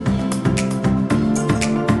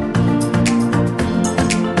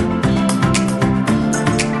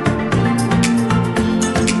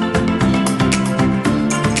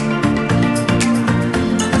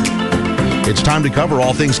time to cover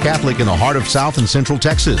all things Catholic in the heart of South and Central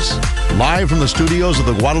Texas. Live from the studios of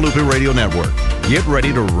the Guadalupe Radio Network. Get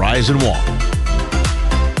ready to rise and walk.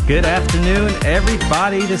 Good afternoon,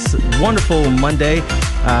 everybody. This wonderful Monday.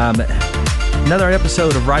 Another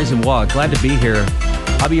episode of Rise and Walk. Glad to be here.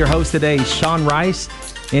 I'll be your host today, Sean Rice,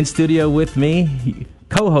 in studio with me.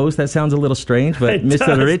 Co-host, that sounds a little strange, but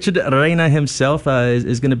Mr. Richard Reina himself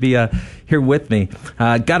is going to be here with me.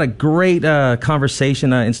 Got a great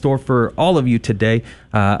conversation in store for all of you today.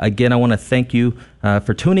 Again, I want to thank you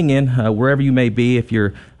for tuning in, wherever you may be. If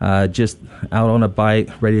you're just out on a bike,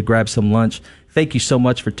 ready to grab some lunch, thank you so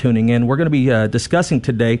much for tuning in. We're going to be discussing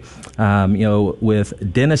today,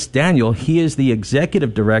 with Dennis Daniel. He is the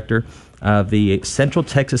executive director of the Central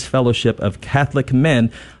Texas Fellowship of Catholic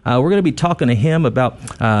Men. We're going to be talking to him about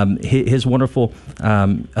his wonderful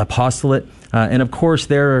apostolate. And of course,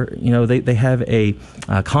 they have a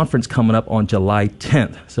conference coming up on July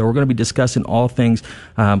 10th. So we're going to be discussing all things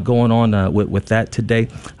going on with that today.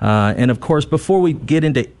 And of course, before we get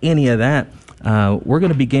into any of that, we're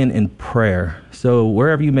going to begin in prayer. So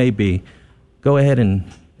wherever you may be, go ahead and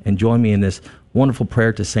join me in this wonderful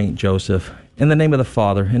prayer to Saint Joseph. In the name of the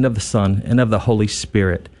Father, and of the Son, and of the Holy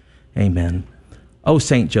Spirit. Amen. O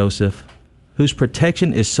Saint Joseph, whose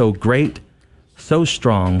protection is so great, so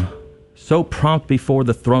strong, so prompt before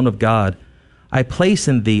the throne of God, I place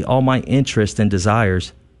in thee all my interests and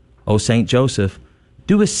desires. O Saint Joseph,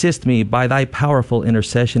 do assist me by thy powerful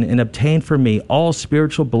intercession and obtain for me all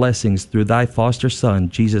spiritual blessings through thy foster Son,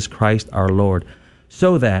 Jesus Christ our Lord,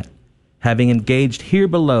 so that, having engaged here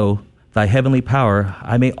below thy heavenly power,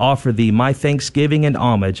 I may offer thee my thanksgiving and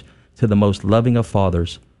homage to the most loving of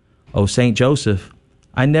fathers. O Saint Joseph,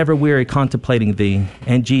 I never weary contemplating thee,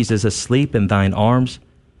 and Jesus asleep in thine arms.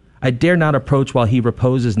 I dare not approach while he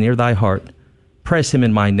reposes near thy heart. Press him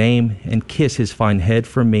in my name, and kiss his fine head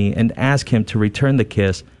for me, and ask him to return the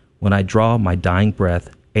kiss when I draw my dying breath.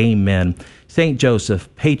 Amen. Saint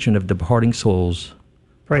Joseph, patron of departing souls,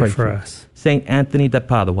 pray for us. Saint Anthony de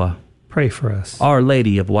Padua, pray for us. Our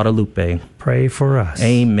Lady of Guadalupe, pray for us.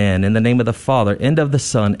 Amen. In the name of the Father, and of the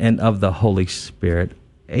Son, and of the Holy Spirit.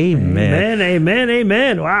 Amen. Amen, amen,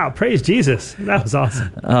 amen. Wow, praise Jesus. That was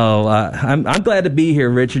awesome. I'm glad to be here,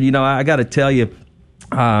 Richard. I got to tell you,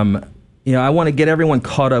 I want to get everyone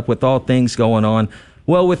caught up with all things going on.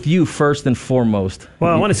 Well, with you first and foremost.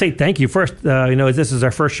 Well, I want to say thank you first. This is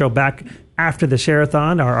our first show back after the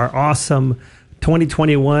Share-a-thon, our awesome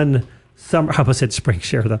 2021 summer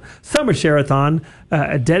Share-a-thon,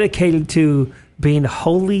 dedicated to being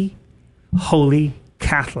holy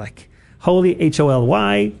Catholic. Holy,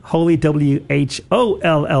 H-O-L-Y, holy, W-H-O-L-L-Y,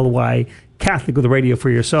 Catholic with a radio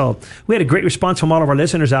for your soul. We had a great response from all of our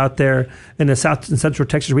listeners out there in the South and Central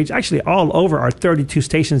Texas region, actually all over our 32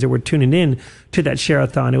 stations that were tuning in to that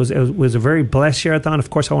Share-a-thon. It was a very blessed Share-a-thon.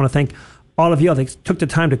 Of course, I want to thank all of you that took the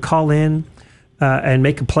time to call in and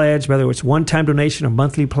make a pledge, whether it's one-time donation or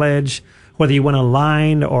monthly pledge, whether you went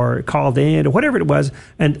online or called in or whatever it was,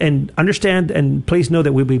 and understand and please know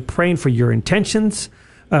that we'll be praying for your intentions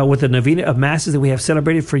with the novena of masses that we have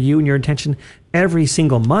celebrated for you and your intention every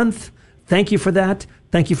single month. Thank you for that.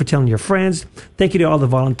 Thank you for telling your friends. Thank you to all the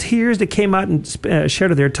volunteers that came out and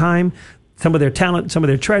shared their time, some of their talent, some of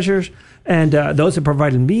their treasures, and those that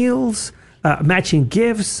provided meals, matching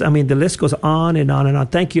gifts. I mean, the list goes on and on and on.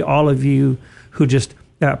 Thank you, all of you who just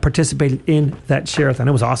participated in that Share-a-thon.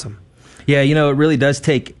 It was awesome. Yeah, it really does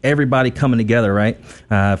take everybody coming together, right,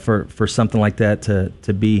 for something like that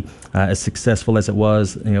to be as successful as it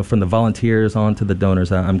was, from the volunteers on to the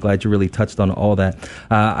donors. I'm glad you really touched on all that.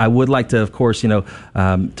 I would like to, of course,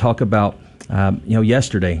 talk about,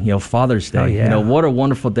 yesterday, Father's Day. Oh, yeah. What a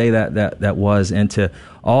wonderful day that was, and to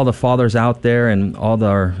all the fathers out there and all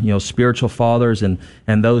our, spiritual fathers and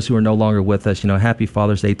those who are no longer with us, happy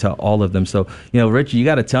Father's Day to all of them. So, Richard, you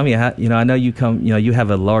got to tell me, how, I know you come, you have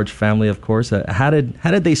a large family, of course. How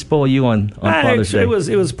did they spoil you on Father's Day? It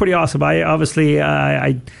was pretty awesome.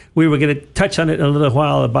 We were going to touch on it in a little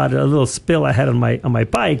while about a little spill I had on my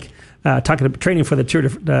bike. Training for the Tour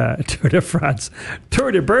de France,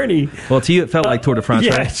 Tour de Bernie. Well, to you, it felt like Tour de France,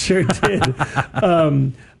 yeah, right? Yeah, it sure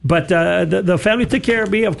did. But the family took care of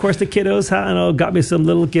me. Of course, the kiddos, got me some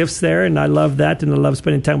little gifts there, and I love that, and I love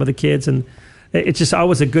spending time with the kids. And it's just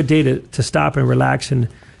always a good day to stop and relax and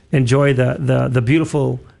enjoy the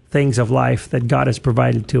beautiful things of life that God has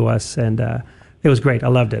provided to us. And it was great. I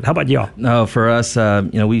loved it. How about y'all? No, for us,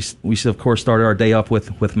 we of course started our day off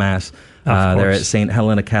with Mass. There at St.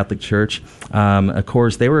 Helena Catholic Church. Of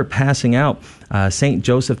course, they were passing out St.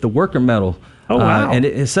 Joseph the Worker Medal Oh, wow. And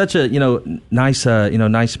it's such a nice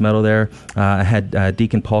nice medal there. I had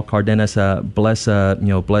Deacon Paul Cardenas bless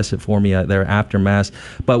it for me there after Mass.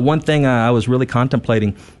 But one thing I was really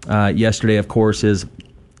contemplating yesterday, of course, is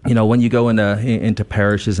when you go into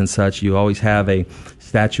parishes and such, you always have a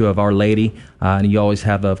statue of Our Lady, and you always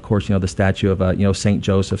have, of course, the statue of Saint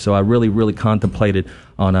Joseph. So I really contemplated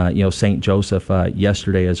on Saint Joseph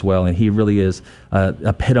yesterday as well, and he really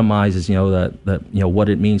epitomizes the what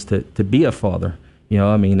it means to be a father.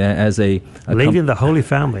 As a leading the Holy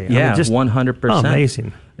Family. Yeah, 100%.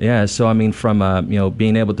 Amazing. Yeah. So from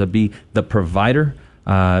being able to be the provider.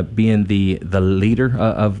 Being the leader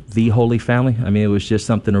of the Holy Family. It was just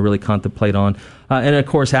something to really contemplate on. And of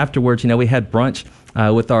course, afterwards, we had brunch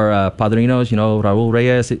with our padrinos, Raul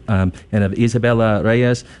Reyes and Isabella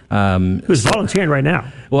Reyes. Who's volunteering right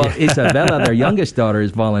now. Well, Isabella, their youngest daughter,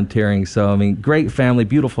 is volunteering. So, great family,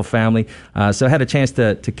 beautiful family. So I had a chance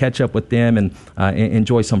to catch up with them and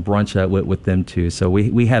enjoy some brunch with them, too. So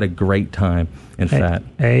we had a great time, in fact.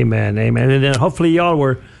 Amen, amen. And then hopefully y'all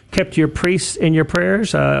were kept your priests in your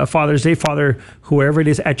prayers. Father's Day, Father, whoever it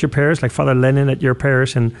is at your parish, like Father Lennon at your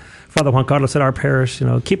parish and Father Juan Carlos at our parish.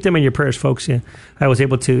 Keep them in your prayers, folks. Yeah, I was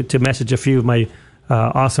able to message a few of my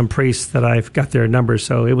awesome priests that I've got their numbers,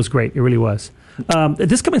 so it was great. It really was.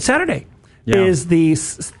 This coming Saturday is the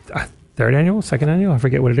second annual? I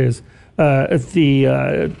forget what it is.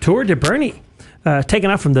 The Tour de Bernie,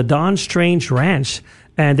 taken off from the Don Strange Ranch,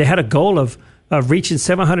 and they had a goal of reaching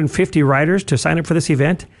 750 riders to sign up for this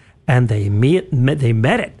event. And they met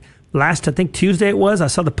it. Last, I think Tuesday it was, I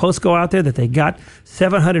saw the post go out there that they got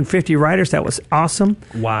 750 riders. That was awesome.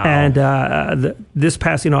 Wow. And this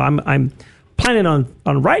past, I'm planning on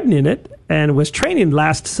riding in it and was training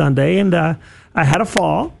last Sunday. And I had a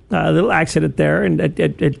fall, a little accident there, and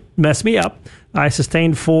it messed me up. I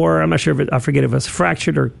sustained 4, I'm not sure I forget if it was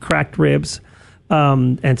fractured or cracked ribs,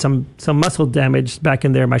 and some muscle damage back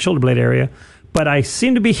in there, my shoulder blade area. But I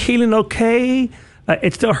seem to be healing okay.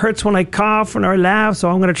 It still hurts when I cough or laugh, so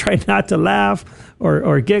I'm going to try not to laugh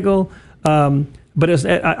or giggle. But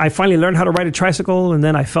I finally learned how to ride a tricycle, and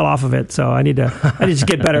then I fell off of it. So I need to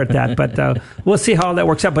get better at that. But we'll see how that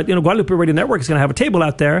works out. But Guadalupe Radio Network is going to have a table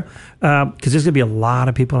out there because there's going to be a lot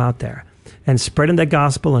of people out there and spreading the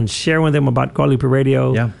gospel and sharing with them about Guadalupe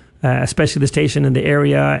Radio. Yeah. Especially the station in the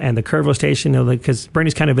area and the Kerrville station, because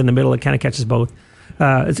Bernie's kind of in the middle. It kind of catches both.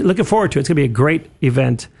 Looking forward to it. It's going to be a great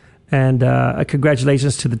event. And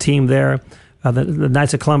congratulations to the team there, the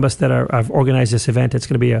Knights of Columbus that have organized this event. It's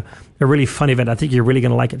going to be a really fun event. I think you're really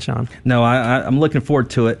going to like it, Sean. No, I'm looking forward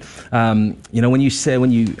to it. When you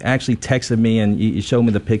actually texted me and you showed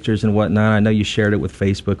me the pictures and whatnot, I know you shared it with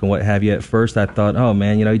Facebook and what have you. At first, I thought, oh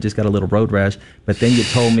man, you just got a little road rash. But then you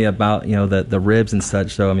told me about the ribs and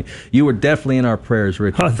such. So you were definitely in our prayers,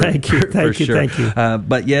 Richard. Oh, thank you. Thank you.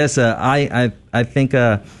 But yes, I think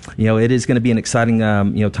it is going to be an exciting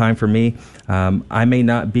time for me. I may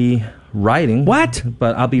not be riding. What?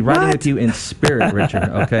 But I'll be riding with you in spirit, Richard.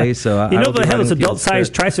 Okay, so they have those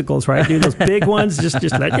adult-sized tricycles, right? Dude, those big ones. Just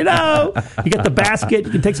let you know. You got the basket.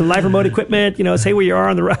 You can take some live remote equipment. Say where you are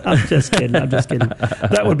on the road. I'm just kidding.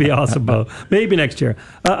 That would be awesome, Bo. Maybe next year.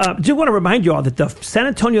 Do want to remind you all that the San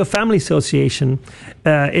Antonio Family Association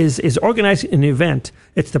is organizing an event.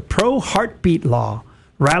 It's the Pro Heartbeat Law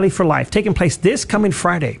Rally for Life, taking place this coming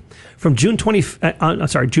Friday from June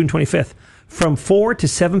 25th. From 4 to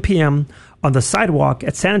 7 p.m. on the sidewalk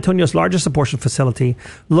at San Antonio's largest abortion facility,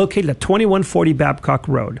 located at 2140 Babcock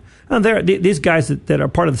Road. And these guys that are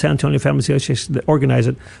part of the San Antonio Family Association that organize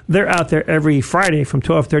it, they're out there every Friday from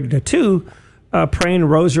 12:30 to 2, praying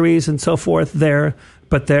rosaries and so forth there.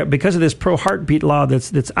 But because of this pro heartbeat law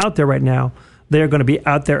that's out there right now, they're going to be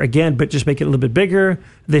out there again, but just make it a little bit bigger.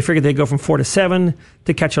 They figured they'd go from 4 to 7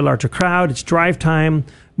 to catch a larger crowd. It's drive time,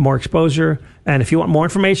 more exposure. And if you want more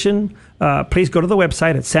information, please go to the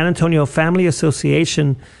website at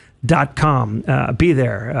SanAntonioFamilyAssociation.com. Be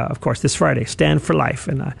there, of course, this Friday. Stand for Life.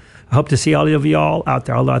 And I hope to see all of you all out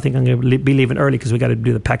there, although I think I'm going to be leaving early because we got to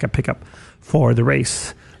do the pack-up pickup for the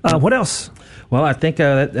race. What else? Well, I think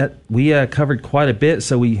that we covered quite a bit.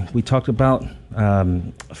 So we talked about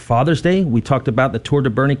Father's Day. We talked about the Tour de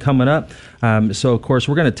Bernie coming up. So, of course,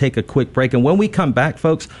 we're going to take a quick break. And when we come back,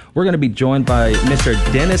 folks, we're going to be joined by Mr.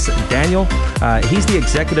 Dennis Daniel. He's the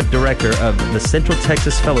executive director of the Central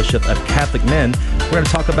Texas Fellowship of Catholic Men. We're going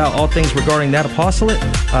to talk about all things regarding that apostolate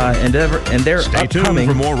and their Stay upcoming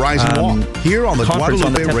tuned for more Rise and Walk here on the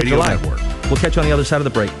Guadalupe Radio Network. We'll catch you on the other side of the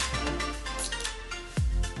break.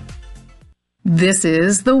 This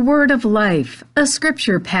is the Word of Life, a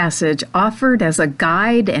scripture passage offered as a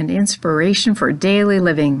guide and inspiration for daily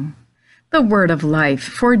living. The word of life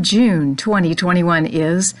for June 2021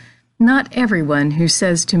 is, "Not everyone who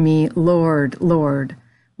says to me, 'Lord, Lord,'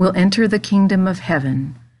 will enter the kingdom of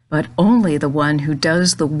heaven, but only the one who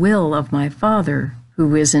does the will of my Father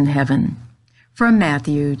who is in heaven." From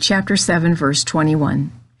Matthew chapter 7, verse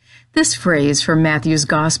 21. This phrase from Matthew's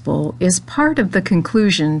Gospel is part of the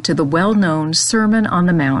conclusion to the well-known Sermon on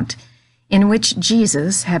the Mount, in which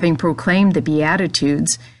Jesus, having proclaimed the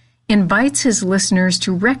Beatitudes, invites his listeners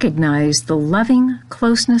to recognize the loving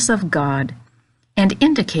closeness of God and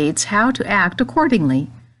indicates how to act accordingly,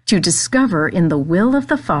 to discover in the will of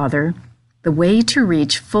the Father the way to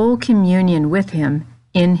reach full communion with him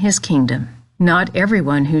in his kingdom. "Not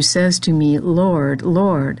everyone who says to me, 'Lord,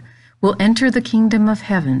 Lord,' will enter the kingdom of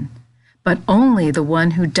heaven, but only the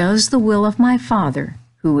one who does the will of my Father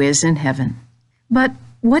who is in heaven." But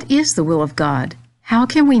what is the will of God? How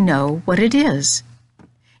can we know what it is?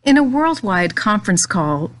 In a worldwide conference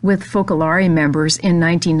call with Focolare members in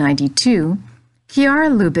 1992, Chiara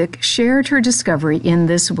Lubbock shared her discovery in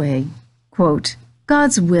this way, quote,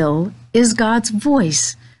 "God's will is God's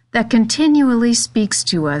voice that continually speaks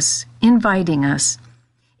to us, inviting us.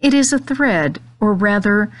 It is a thread, or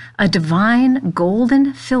rather, a divine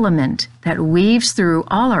golden filament that weaves through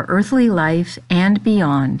all our earthly life and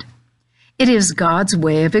beyond. It is God's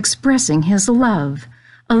way of expressing His love,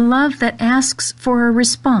 a love that asks for a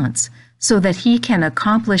response so that He can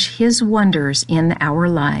accomplish His wonders in our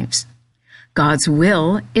lives. God's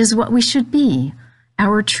will is what we should be,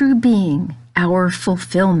 our true being, our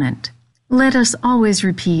fulfillment. Let us always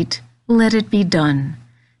repeat, 'Let it be done,'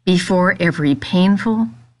 before every painful,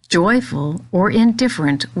 joyful, or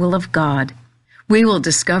indifferent will of God. We will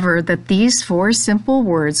discover that these 4 simple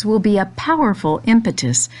words will be a powerful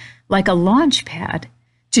impetus, like a launch pad,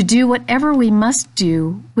 to do whatever we must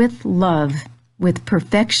do with love, with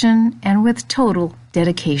perfection, and with total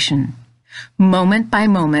dedication. Moment by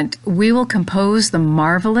moment, we will compose the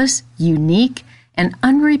marvelous, unique, and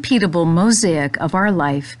unrepeatable mosaic of our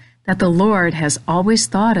life that the Lord has always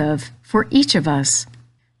thought of for each of us.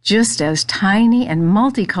 Just as tiny and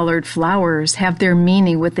multicolored flowers have their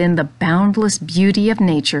meaning within the boundless beauty of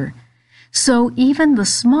nature, so even the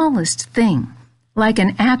smallest thing, like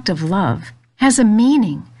an act of love, has a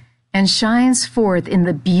meaning and shines forth in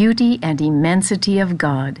the beauty and immensity of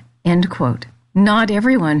God." End quote. Not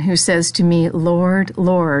everyone who says to me, "Lord,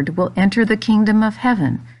 Lord," will enter the kingdom of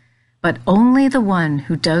heaven, but only the one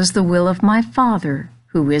who does the will of my Father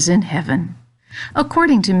who is in heaven.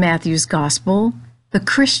 According to Matthew's Gospel, the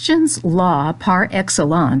Christian's law par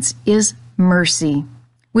excellence is mercy,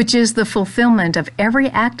 which is the fulfillment of every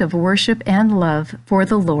act of worship and love for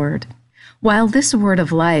the Lord. While this word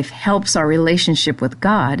of life helps our relationship with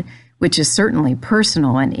God, which is certainly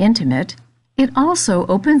personal and intimate, it also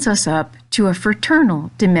opens us up to a fraternal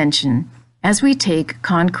dimension as we take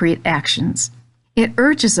concrete actions. It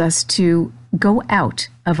urges us to go out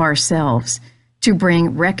of ourselves, to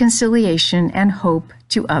bring reconciliation and hope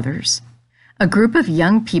to others. A group of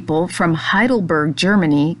young people from Heidelberg,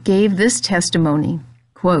 Germany, gave this testimony,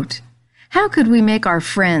 quote, "How could we make our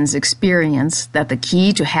friends experience that the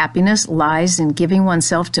key to happiness lies in giving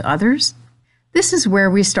oneself to others? This is where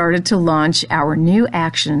we started to launch our new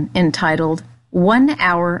action entitled 1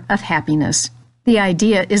 Hour of Happiness. The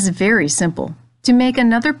idea is very simple, to make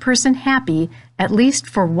another person happy at least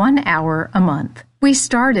for 1 hour a month. We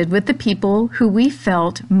started with the people who we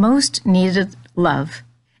felt most needed love,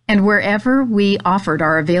 and wherever we offered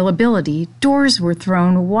our availability, doors were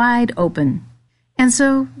thrown wide open. And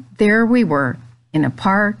so there we were, in a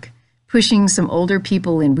park, pushing some older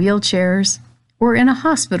people in wheelchairs, or in a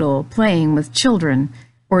hospital playing with children,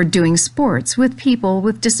 or doing sports with people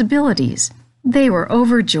with disabilities. They were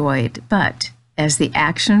overjoyed, but, as the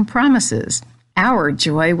action promises, our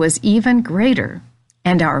joy was even greater.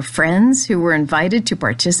 And our friends who were invited to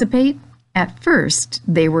participate, at first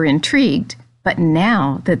they were intrigued, but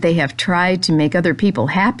now that they have tried to make other people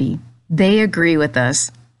happy, they agree with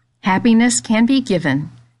us. Happiness can be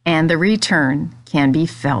given, and the return can be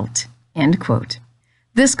felt." End quote.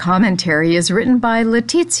 This commentary is written by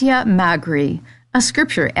Letizia Magri, a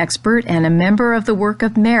scripture expert and a member of the Work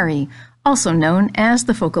of Mary, also known as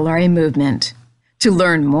the Focolare Movement. To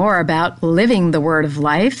learn more about living the Word of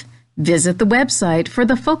Life, visit the website for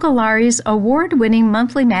the Focolare's award-winning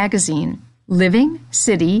monthly magazine,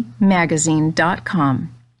 livingcitymagazine.com.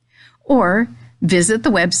 Or visit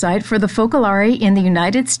the website for the Focolare in the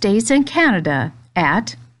United States and Canada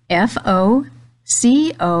at focolare.us.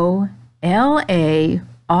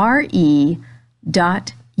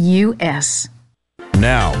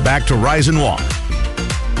 Now, back to Rise and Walk.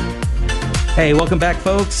 Hey, welcome back,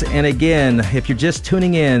 folks. And again, if you're just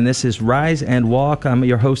tuning in, this is Rise and Walk. I'm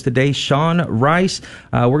your host today, Sean Rice.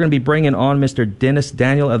 We're going to be bringing on Mr. Dennis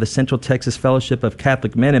Daniel of the Central Texas Fellowship of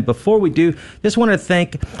Catholic Men. And before we do, just want to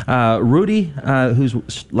thank Rudy,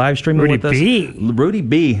 who's live streaming with us. Rudy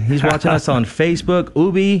B. He's watching us on Facebook.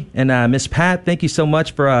 Ubi and Miss Pat, thank you so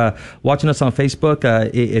much for watching us on Facebook.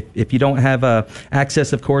 If you don't have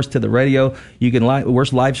access, of course, to the radio, you can we're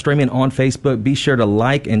live streaming on Facebook. Be sure to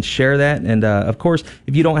like and share that. And of course,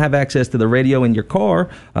 if you don't have access to the radio in your car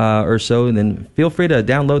or so, then feel free to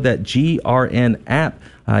download that GRN app.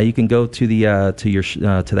 You can go to the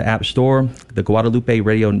to the App Store, the Guadalupe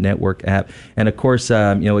Radio Network app, and of course,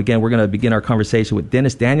 again, we're going to begin our conversation with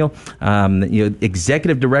Dennis Daniel,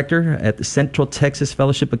 Executive Director at the Central Texas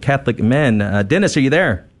Fellowship of Catholic Men. Dennis, are you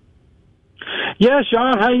there? Yeah,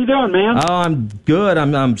 Sean, how you doing, man? Oh, I'm good.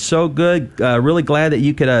 I'm so good. Really glad that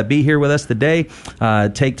you could be here with us today.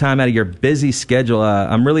 Take time out of your busy schedule.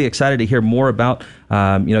 I'm really excited to hear more about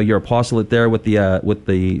your apostolate there with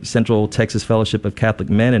the Central Texas Fellowship of Catholic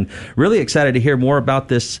Men, and really excited to hear more about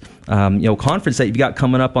this conference that you've got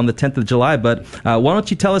coming up on the 10th of July. But why don't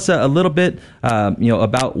you tell us a little bit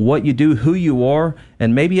about what you do, who you are,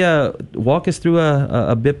 and maybe walk us through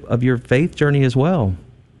a bit of your faith journey as well.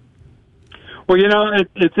 Well,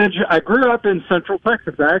 it's interesting. I grew up in Central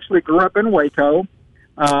Texas. I actually grew up in Waco,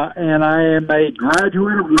 and I am a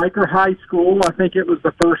graduate of Laker High School. I think it was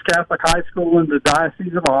the first Catholic high school in the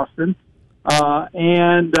Diocese of Austin.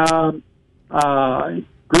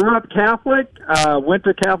 Grew up Catholic, went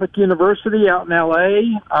to Catholic University out in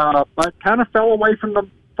L.A., but kind of fell away from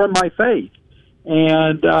my faith.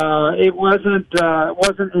 And it wasn't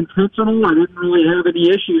intentional. I didn't really have any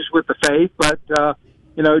issues with the faith, but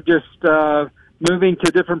moving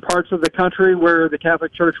to different parts of the country where the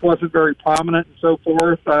Catholic Church wasn't very prominent and so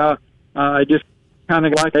forth, I just kind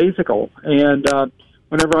of got lackadaisical. And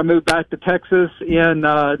whenever I moved back to Texas in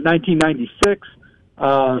 1996,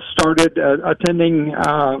 started attending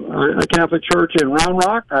a Catholic church in Round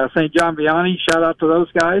Rock, St. John Vianney. Shout out to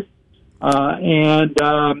those guys. I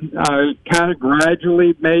kind of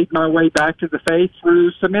gradually made my way back to the faith through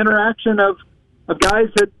some interaction of guys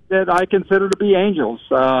that I consider to be angels.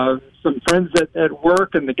 Some friends at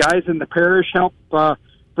work and the guys in the parish helped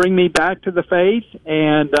bring me back to the faith,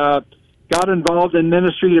 and got involved in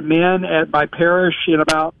ministry to men at my parish in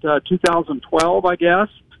about 2012, I guess,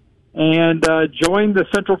 and joined the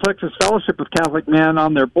Central Texas Fellowship of Catholic Men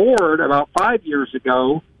on their board about 5 years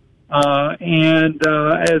ago.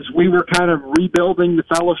 As we were kind of rebuilding the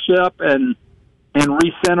fellowship and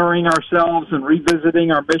recentering ourselves and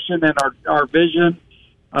revisiting our mission and our vision.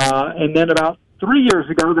 And then about 3 years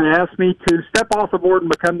ago, they asked me to step off the board and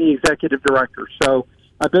become the executive director. So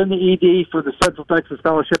I've been the ED for the Central Texas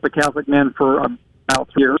Fellowship of Catholic Men for about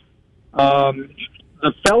 3 years.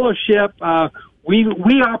 The fellowship, we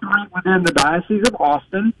operate within the Diocese of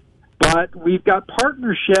Austin, but we've got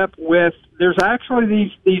partnership with, there's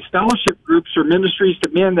actually these fellowship groups or ministries to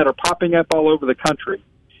men that are popping up all over the country.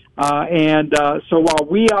 So while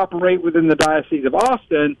we operate within the Diocese of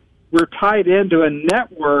Austin, we're tied into a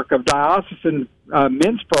network of diocesan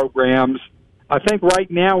men's programs. I think right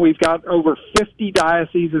now we've got over 50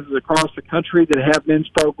 dioceses across the country that have men's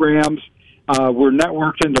programs. We're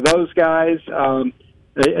networked into those guys.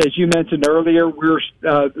 As you mentioned earlier,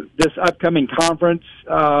 this upcoming conference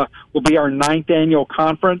will be our 9th annual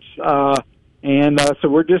conference. So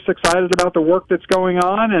we're just excited about the work that's going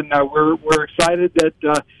on, and we're excited that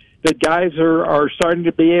guys are starting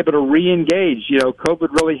to be able to re-engage.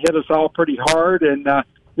 COVID really hit us all pretty hard, and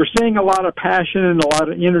we're seeing a lot of passion and a lot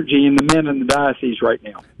of energy in the men in the diocese right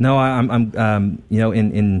now. No, I'm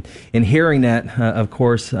in hearing that, of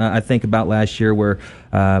course, I think about last year where,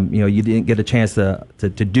 you didn't get a chance to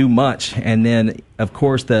do much. And then, of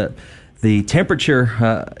course, the temperature,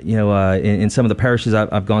 in some of the parishes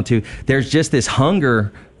I've gone to, there's just this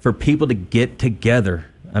hunger for people to get together.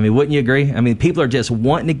 I mean, wouldn't you agree? I mean, people are just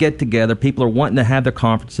wanting to get together. People are wanting to have their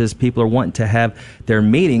conferences. People are wanting to have their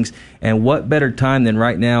meetings. And what better time than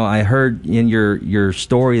right now? I heard in your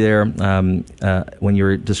story there when you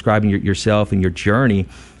were describing yourself and your journey,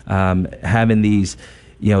 having these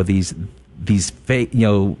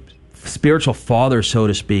spiritual fathers, so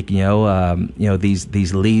to speak,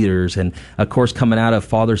 these leaders. And of course, coming out of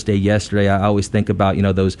Father's Day yesterday, I always think about,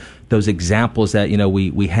 those examples that,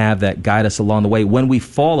 we have that guide us along the way when we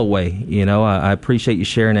fall away. I appreciate you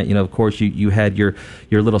sharing that. Of course, you had your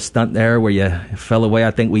little stunt there where you fell away. I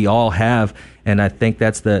think we all have. And I think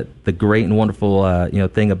that's the great and wonderful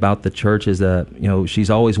thing about the church is that she's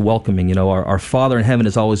always welcoming. Our Father in heaven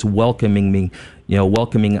is always welcoming me.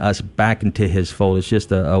 Welcoming us back into His fold. It's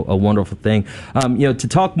just a wonderful thing. To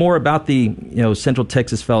talk more about the Central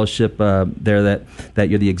Texas Fellowship there that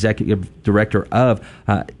you're the executive director of.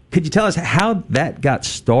 Could you tell us how that got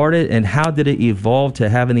started and how did it evolve to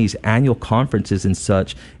having these annual conferences and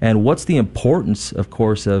such? And what's the importance, of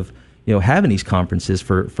course, of having these conferences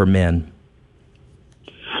for men?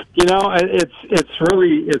 It's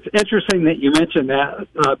interesting that you mentioned that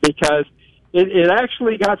because it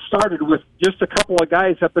actually got started with just a couple of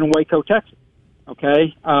guys up in Waco, Texas.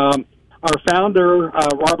 Okay, our founder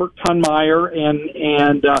Robert Tunmeyer,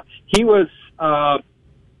 and he was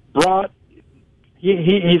brought.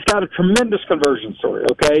 He's got a tremendous conversion story.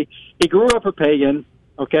 Okay, he grew up a pagan.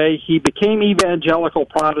 Okay, he became evangelical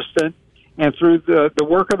Protestant, and through the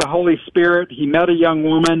work of the Holy Spirit, he met a young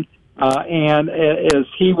woman. And as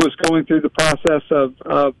he was going through the process of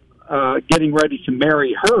getting ready to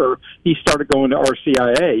marry her, he started going to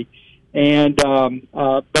RCIA. And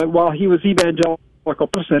but while he was evangelical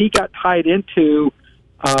Protestant, he got tied into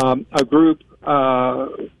a group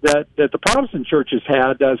that the Protestant churches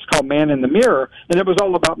had. It's called Man in the Mirror, and it was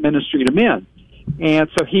all about ministry to men. And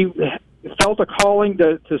so he felt a calling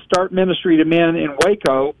to start ministry to men in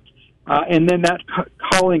Waco. And then that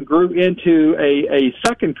calling grew into a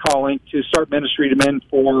second calling to start ministry to men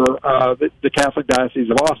for the Catholic Diocese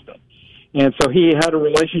of Austin. And so he had a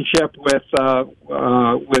relationship with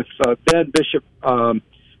then Bishop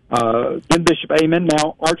Amen,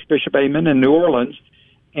 now Archbishop Amen in New Orleans.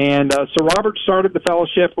 And so Robert started the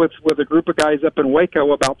fellowship with a group of guys up in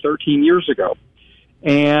Waco about 13 years ago.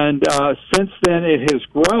 And since then it has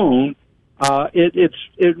grown.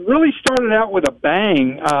 It really started out with a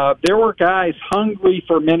bang. There were guys hungry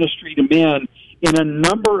for ministry to men in a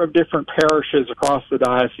number of different parishes across the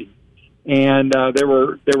diocese, and there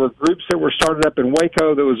were groups that were started up in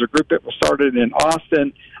Waco. There was a group that was started in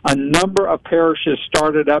Austin. A number of parishes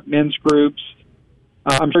started up men's groups.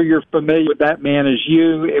 I'm sure you're familiar with That Man Is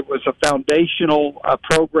You. It was a foundational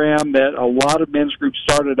program that a lot of men's groups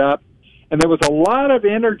started up, and there was a lot of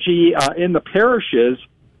energy in the parishes.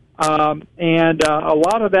 And a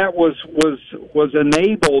lot of that was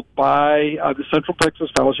enabled by the Central Texas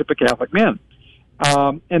Fellowship of Catholic Men.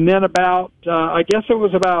 And then I guess it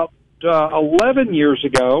was about 11 years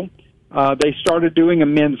ago, they started doing a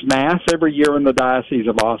men's mass every year in the Diocese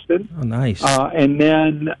of Austin. Oh, nice. And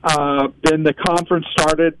then the conference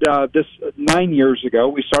started 9 years ago.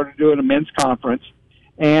 We started doing a men's conference.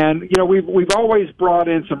 And, we've always brought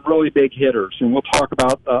in some really big hitters, and we'll talk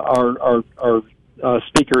about our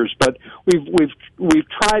speakers, but we've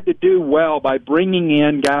tried to do well by bringing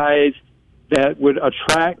in guys that would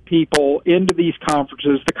attract people into these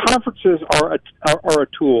conferences. The conferences are a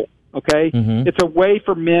tool, okay? Mm-hmm. It's a way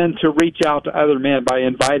for men to reach out to other men by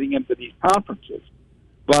inviting them to these conferences.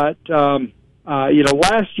 But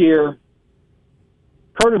last year,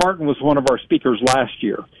 Curtis Martin was one of our speakers last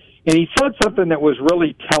year. And he said something that was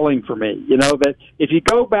really telling for me, that if you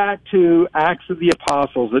go back to Acts of the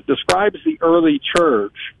Apostles, it describes the early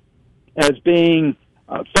church as being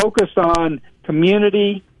focused on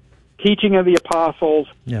community, teaching of the apostles,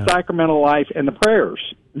 sacramental life, and the prayers,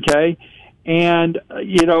 okay? And,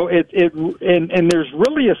 and there's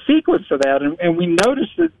really a sequence to that, and we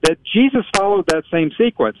noticed that Jesus followed that same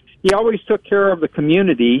sequence. He always took care of the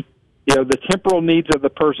community, the temporal needs of the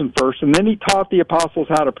person first, and then he taught the apostles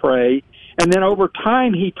how to pray, and then over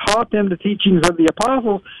time he taught them the teachings of the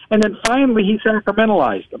apostles, and then finally he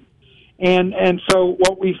sacramentalized them. And so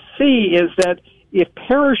what we see is that if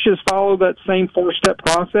parishes follow that same four-step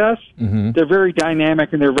process, mm-hmm. they're very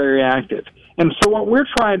dynamic and they're very active. And so what we're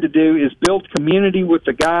trying to do is build community with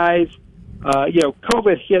the guys.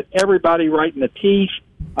 COVID hit everybody right in the teeth.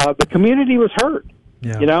 The community was hurt,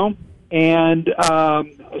 And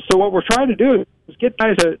so what we're trying to do is get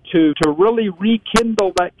guys to really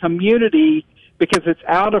rekindle that community, because it's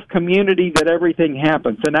out of community that everything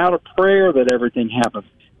happens, and out of prayer that everything happens.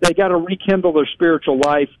 They got to rekindle their spiritual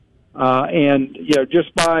life, and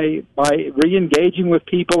just by re-engaging with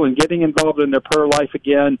people and getting involved in their prayer life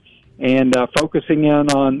again, and focusing in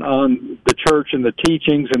on the church and the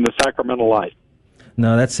teachings and the sacramental life.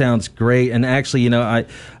 No, that sounds great. And actually,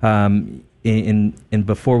 In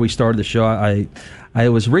before we started the show, I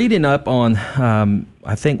was reading up on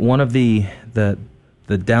I think one of the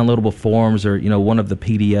downloadable forms, or one of the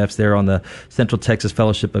PDFs there on the Central Texas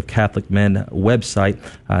Fellowship of Catholic Men website,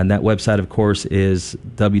 and that website, of course, is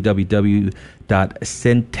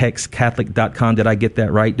www.centexcatholic.com. Did I get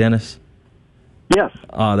that right, Dennis? Yes.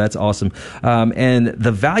 Oh, that's awesome. And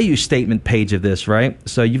the value statement page of this, right?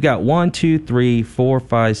 So you've got 1, 2, 3, 4,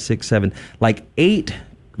 5, 6, 7, like 8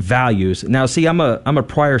 values. Now, see, I'm a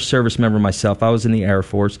prior service member myself. I was in the Air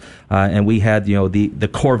Force, and we had, the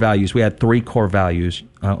core values. We had 3 core values,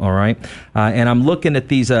 all right? And I'm looking at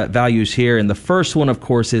these values here, and the first one, of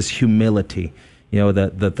course, is humility.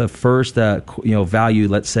 The first value,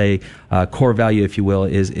 let's say core value, if you will,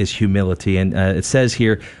 is humility. And it says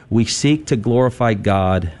here, we seek to glorify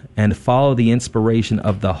God and follow the inspiration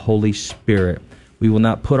of the Holy Spirit. We will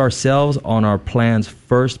not put ourselves on our plans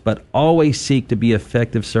first, but always seek to be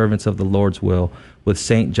effective servants of the Lord's will. With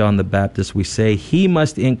St. John the Baptist, we say, he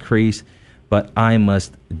must increase, but I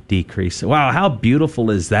must decrease. Wow, how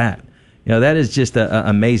beautiful is that? That is just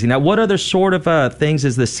amazing. Now, what other sort of things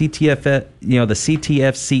is the CTFCM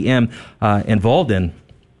involved in?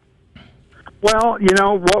 Well,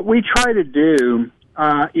 what we try to do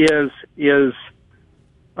is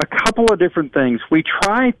a couple of different things.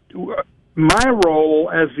 My role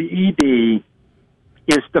as the ED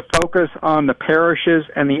is to focus on the parishes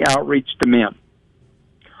and the outreach to men.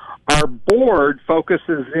 Our board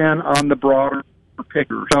focuses in on the broader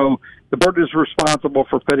picture. So the board is responsible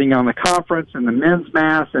for putting on the conference and the men's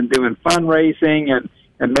mass and doing fundraising and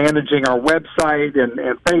managing our website and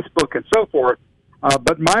Facebook and so forth.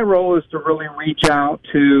 But my role is to really reach out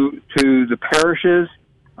to the parishes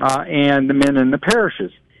and the men in the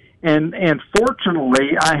parishes. And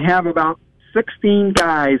fortunately, I have about 16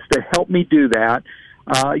 guys that help me do that.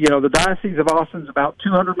 The Diocese of Austin's about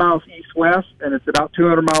 200 miles east-west, and it's about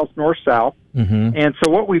 200 miles north-south. Mm-hmm. And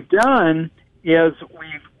so what we've done is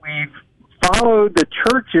we've followed the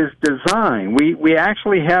church's design. We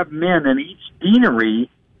actually have men in each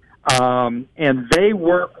deanery, and they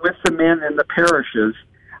work with the men in the parishes,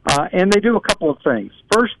 and they do a couple of things.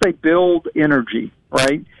 First, they build energy,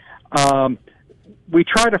 right? We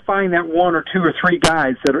try to find that 1 or 2 or 3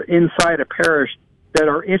 guys that are inside a parish that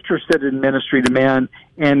are interested in ministry to men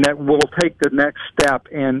and that will take the next step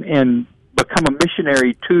and become a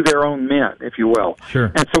missionary to their own men, if you will. Sure.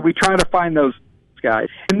 And so we try to find those guys,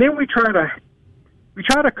 and then we try to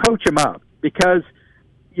coach them up because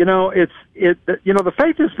the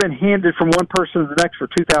faith has been handed from one person to the next for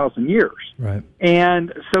 2,000 years. Right.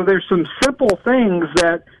 And so there's some simple things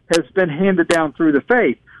that has been handed down through the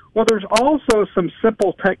faith. Well, there's also some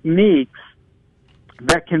simple techniques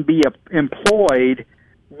that can be employed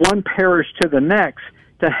one parish to the next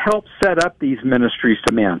to help set up these ministries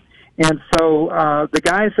to men. And so the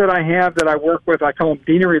guys that I have that I work with, I call them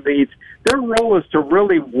deanery leads, their role is to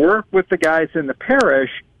really work with the guys in the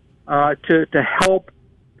parish to help.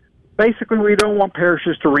 Basically, we don't want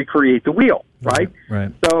parishes to recreate the wheel, right?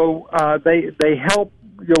 Right. So they help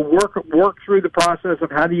work through the process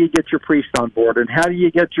of how do you get your priest on board, and how do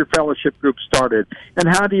you get your fellowship group started, and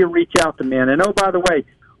how do you reach out to men. And oh, by the way,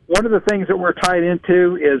 one of the things that we're tied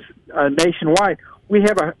into is nationwide. We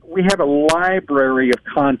have a library of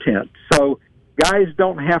content, so guys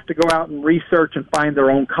don't have to go out and research and find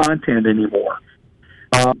their own content anymore.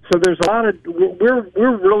 So there's a lot of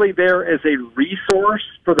we're really there as a resource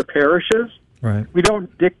for the parishes. Right. We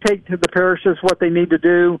don't dictate to the parishes what they need to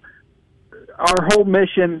do. Our whole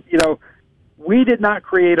mission, we did not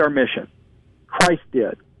create our mission. Christ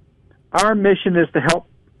did. Our mission is to help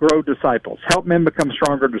grow disciples, help men become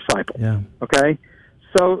stronger disciples. Yeah. Okay?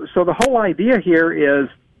 So the whole idea here is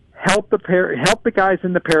help the guys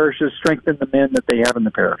in the parishes strengthen the men that they have in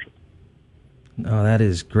the parishes. Oh, that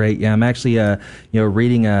is great. Yeah, I'm actually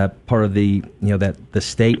reading part of the the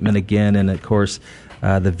statement again, and of course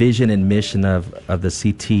the vision and mission of the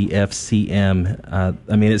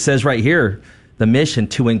CTFCM. It says right here, the mission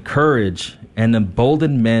to encourage and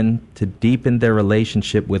embolden men to deepen their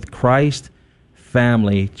relationship with Christ,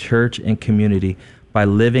 family, church, and community by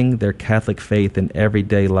living their Catholic faith in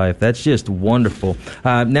everyday life. That's just wonderful.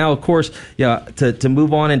 Now, of course, to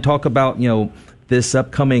move on and talk about this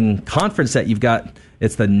upcoming conference that you've got.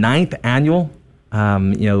 It's the 9th annual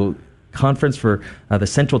conference for the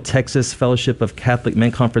Central Texas Fellowship of Catholic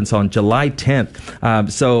Men Conference on July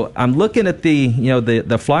 10th. So I'm looking at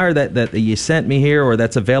the flyer that you sent me here, or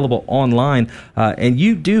that's available online, and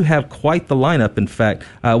you do have quite the lineup. In fact,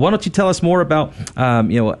 why don't you tell us more about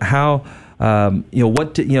how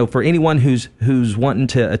for anyone who's wanting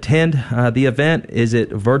to attend the event? Is it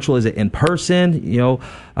virtual? Is it in person?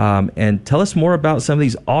 And tell us more about some of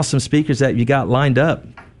these awesome speakers that you got lined up.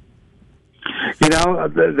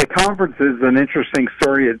 The conference is an interesting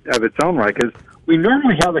story of its own right, because we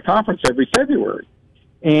normally have the conference every February.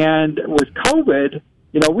 And with COVID,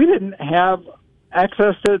 we didn't have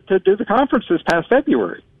access to do the conference this past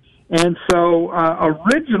February. And so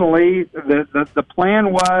originally, the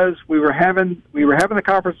plan was we were having the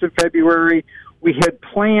conference in February. We had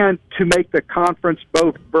planned to make the conference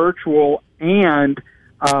both virtual and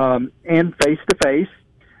face to face.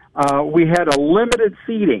 We had a limited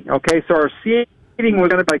seating. Okay, so our seating was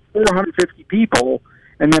going to be like 450 people,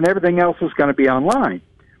 and then everything else was going to be online.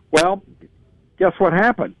 Well, guess what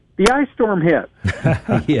happened? The ice storm hit.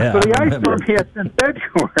 Yeah, so the ice storm hit in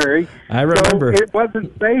February. I remember. So it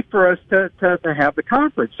wasn't safe for us to have the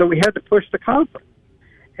conference, so we had to push the conference.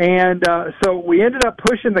 And so we ended up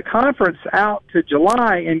pushing the conference out to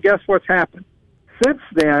July, and guess what's happened? Since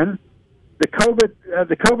then, the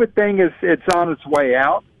COVID thing it's on its way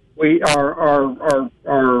out.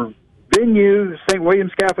 Our venue, St.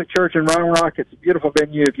 William's Catholic Church in Round Rock, it's a beautiful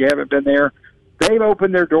venue if you haven't been there. They've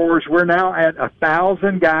opened their doors. We're now at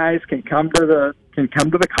 1,000 guys can come to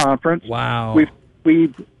the conference. Wow.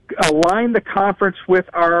 We've aligned the conference with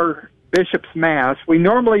our bishop's mass. We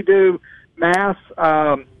normally do mass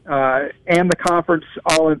and the conference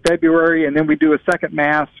all in February, and then we do a second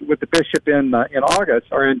mass with the bishop in August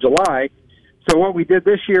or in July. So what we did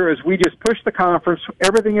this year is we just pushed the conference.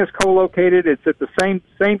 Everything is co-located. It's at the same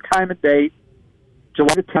time and date,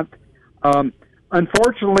 July the 10th.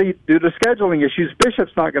 Unfortunately, due to scheduling issues,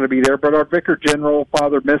 Bishop's not going to be there, but our Vicar General,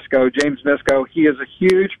 Father Misko, James Misko, he is a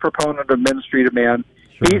huge proponent of ministry to men.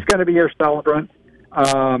 Sure. He's going to be our celebrant,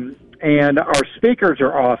 and our speakers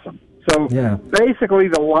are awesome. So basically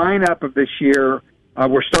the lineup of this year,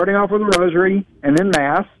 we're starting off with a rosary and then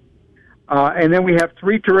Mass, and then we have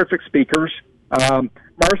three terrific speakers.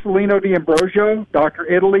 Marcelino D'Ambrosio, Dr.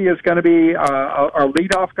 Italy, is going to be our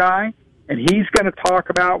leadoff guy. And he's going to talk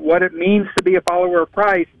about what it means to be a follower of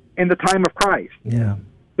Christ in the time of Christ. Yeah.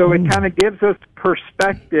 So it kind of gives us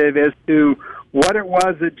perspective as to what it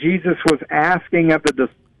was that Jesus was asking of the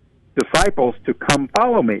disciples to come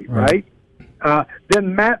follow me, right?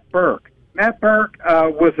 Then Matt Burke. Matt Burke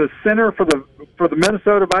was a center for the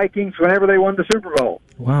Minnesota Vikings whenever they won the Super Bowl.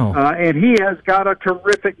 Wow. And he has got a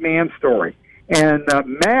terrific man story. And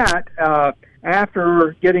Matt,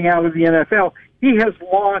 after getting out of the NFL, he has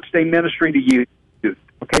launched a ministry to youth,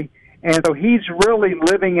 okay? And so he's really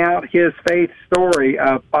living out his faith story,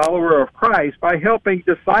 a follower of Christ, by helping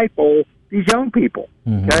disciple these young people,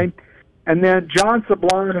 okay? And then John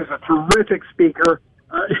Sublime is a terrific speaker.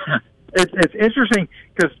 It's interesting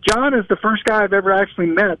because John is the first guy I've ever actually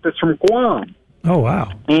met that's from Guam. Oh,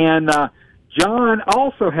 wow. And John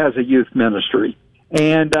also has a youth ministry.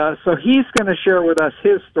 And so he's going to share with us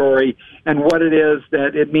his story and what it is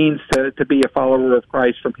that it means to be a follower of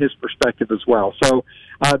Christ from his perspective as well. So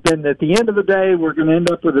then at the end of the day, we're going to end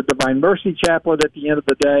up with a Divine Mercy Chaplet at the end of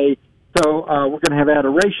the day. So we're going to have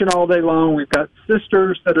adoration all day long. We've got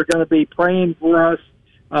sisters that are going to be praying for us.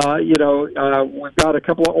 We've got a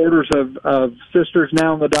couple of orders of sisters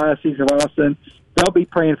now in the Diocese of Austin. They'll be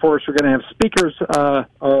praying for us. We're going to have speakers,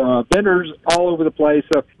 vendors all over the place.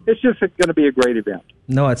 So it's just going to be a great event.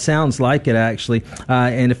 No, it sounds like it, actually.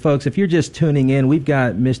 And folks, if you're just tuning in, we've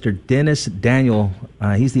got Mr. Dennis Daniel.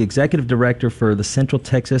 He's the executive director for the Central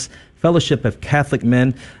Texas Fellowship of Catholic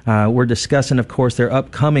Men. We're discussing, of course, their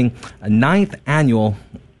upcoming 9th annual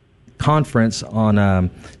conference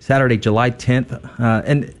on Saturday, July 10th.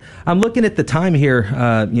 And I'm looking at the time here,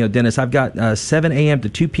 Dennis. I've got 7 a.m. to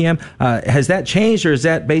 2 p.m. Has that changed, or is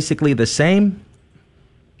that basically the same?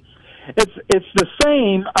 It's the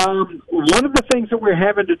same. One of the things that we're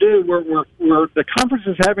having to do, we're the conference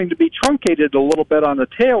is having to be truncated a little bit on the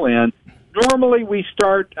tail end. Normally we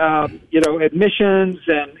start, admissions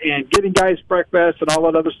and getting guys breakfast and all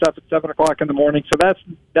that other stuff at 7 o'clock in the morning. So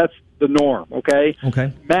that's the norm. Okay.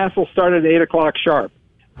 Okay. Mass will start at 8 o'clock sharp.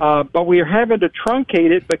 But we are having to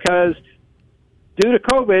truncate it because due to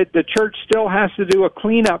COVID, the church still has to do a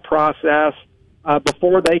cleanup process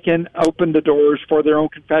before they can open the doors for their own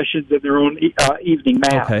confessions and their own evening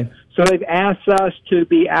mass. Okay. So they've asked us to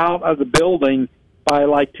be out of the building by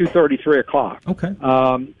like 2:30, 3 o'clock. Okay.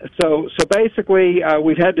 So basically,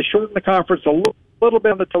 we've had to shorten the conference a little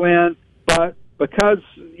bit on the tail end, but because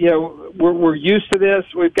we're used to this,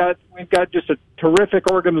 we've got just a terrific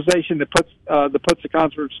organization that puts the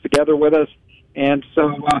conference together with us, and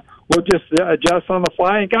so we'll just adjust on the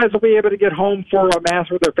fly. And guys will be able to get home for a mass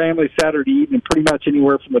with their families Saturday evening, pretty much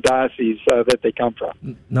anywhere from the diocese that they come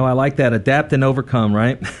from. No, I like that. Adapt and overcome,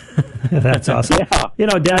 right? That's awesome.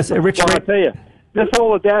 Yeah. Dennis, Richard, well, I tell you, this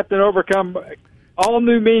whole adapt and overcome, all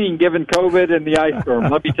new meaning given COVID and the ice storm.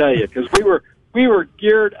 Let me tell you, because we were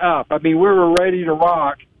geared up. I mean, we were ready to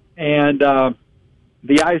rock, and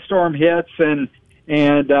the ice storm hits, and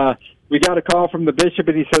we got a call from the bishop,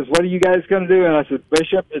 and he says, "What are you guys going to do?" And I said,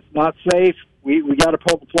 "Bishop, it's not safe. we got to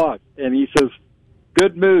pull the plug. And he says,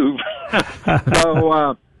 good move.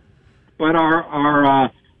 So, but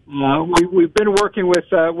we've been working with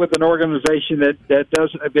an organization that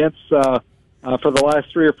does events for the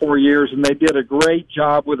last 3 or 4 years, and they did a great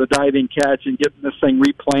job with a diving catch and getting this thing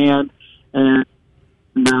replanned. And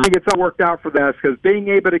I think it's all worked out for us, because being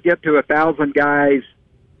able to get to 1,000 guys,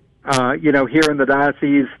 here in the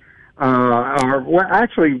diocese,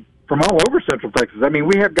 actually from all over Central Texas. I mean,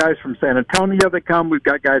 we have guys from San Antonio that come. We've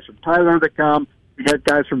got guys from Tyler that come. We had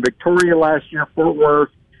guys from Victoria last year, Fort Worth.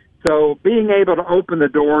 So being able to open the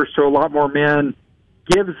doors to a lot more men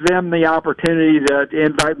gives them the opportunity to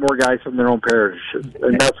invite more guys from their own parishes,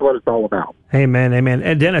 and that's what it's all about. Amen, amen.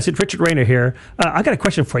 And Dennis, it's Richard Rayner here. I got a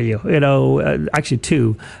question for you. Actually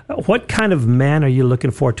two. What kind of man are you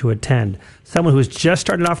looking for to attend? Someone who's just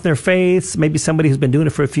starting off in their faith, maybe somebody who's been doing it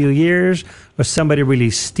for a few years, or somebody really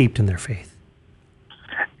steeped in their faith?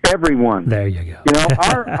 Everyone. There you go.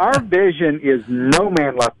 Our vision is no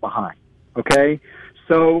man left behind. Okay,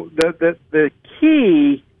 so the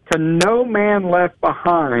key to no man left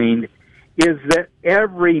behind is that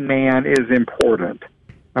every man is important,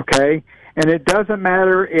 okay? And it doesn't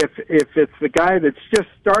matter if it's the guy that's just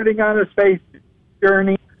starting on his faith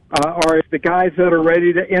journey, or if the guys that are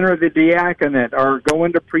ready to enter the diaconate or go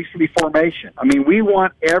into priestly formation. I mean, we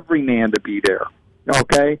want every man to be there,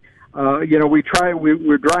 okay?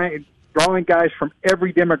 We're drawing guys from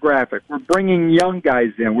every demographic. We're bringing young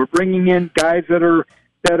guys in. We're bringing in guys that are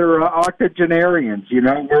octogenarians.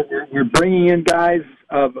 We're bringing in guys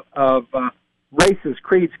of races,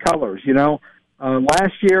 creeds, colors.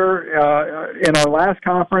 Last year in our last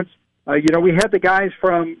conference, we had the guys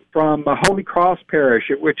from Holy Cross Parish,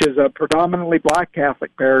 which is a predominantly Black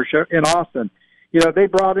Catholic parish in Austin. They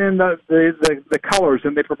brought in the colors,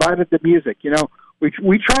 and they provided the music.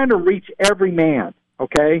 We trying to reach every man,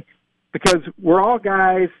 okay? Because we're all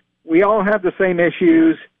guys, we all have the same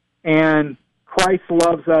issues, and Christ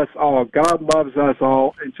loves us all. God loves us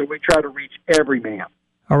all, and so we try to reach every man.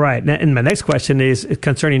 All right. And my next question is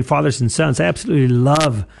concerning fathers and sons. I absolutely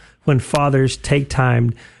love when fathers take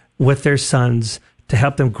time with their sons to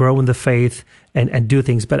help them grow in the faith and do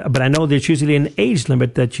things. But I know there's usually an age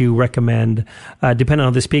limit that you recommend, depending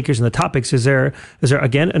on the speakers and the topics. Is there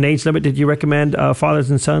again an age limit that you recommend fathers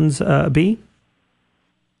and sons be?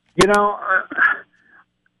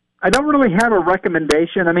 I don't really have a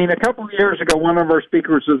recommendation. I mean, a couple of years ago, one of our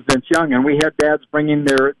speakers was Vince Young, and we had dads bringing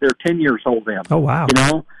their 10 years old in. Oh, wow.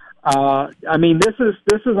 I mean, this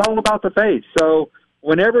is all about the faith. So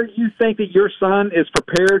whenever you think that your son is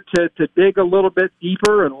prepared to dig a little bit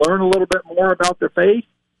deeper and learn a little bit more about their faith,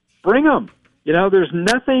 bring them. There's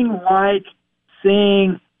nothing like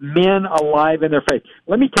seeing men alive in their faith.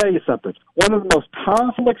 Let me tell you something. One of the most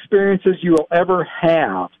powerful experiences you will ever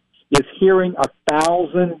have is hearing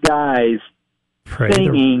 1,000 guys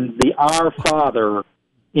singing the Our Father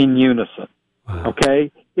in unison. Wow. Okay?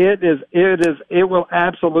 It will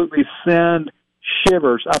absolutely send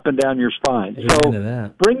shivers up and down your spine.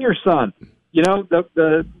 So bring your son.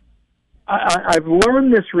 I've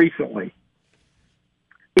learned this recently.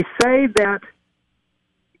 They say that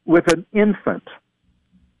with an infant,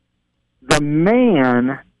 the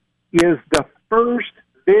man is the first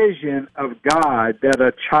vision of God that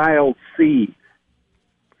a child sees,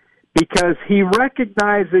 because he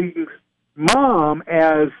recognizes mom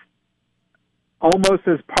as almost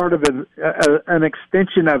as part of an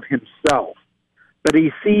extension of himself, but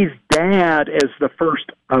he sees dad as the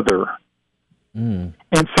first other. And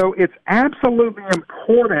so it's absolutely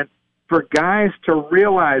important for guys to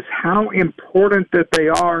realize how important that they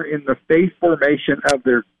are in the faith formation of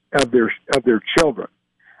their children,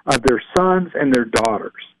 of their sons and their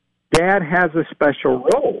daughters. Dad has a special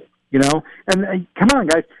role, And come on,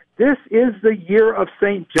 guys, this is the year of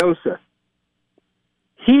St. Joseph.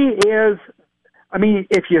 He is,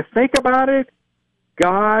 if you think about it,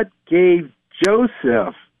 God gave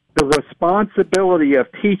Joseph the responsibility of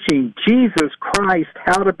teaching Jesus Christ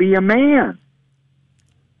how to be a man.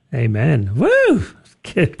 Amen. Woo!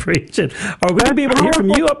 Good preaching. Are we going to be able to hear from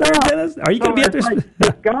you up there, Dennis? Are you going to be up there?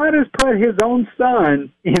 If God has put his own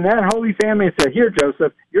son in that holy family and said, here,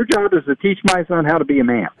 Joseph, your job is to teach my son how to be a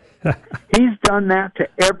man. He's done that to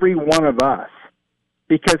every one of us,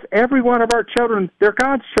 because every one of our children, they're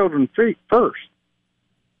God's children first.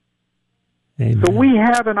 Amen. So we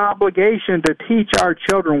have an obligation to teach our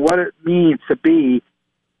children what it means to be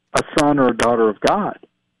a son or a daughter of God.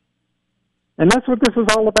 And that's what this is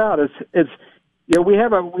all about. We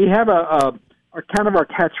have a kind of our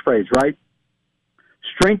catchphrase, right?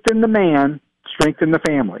 Strengthen the man, strengthen the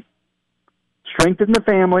family. Strengthen the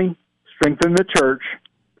family, strengthen the church,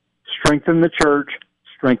 strengthen the church,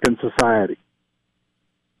 strengthen society.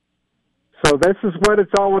 So this is what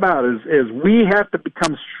it's all about, is we have to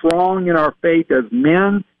become strong in our faith as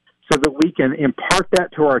men so that we can impart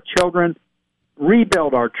that to our children,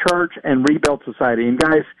 rebuild our church, and rebuild society. And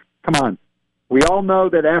guys, come on. We all know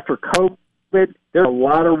that after COVID, there's a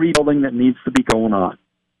lot of rebuilding that needs to be going on.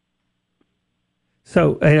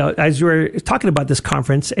 So, as you were talking about this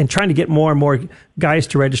conference and trying to get more and more guys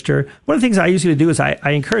to register, one of the things I usually do is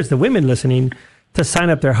I encourage the women listening to sign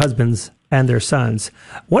up their husbands and their sons.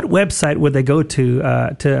 What website would they go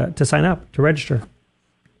to sign up, to register?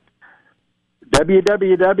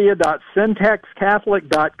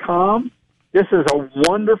 www.syntexcatholic.com. This is a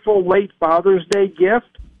wonderful late Father's Day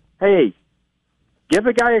gift. Hey, give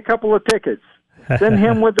a guy a couple of tickets. Send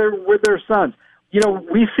him with their sons.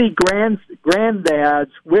 We see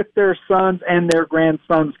granddads with their sons and their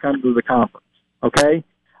grandsons come to the conference. Okay?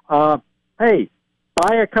 Hey,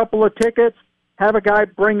 buy a couple of tickets. Have a guy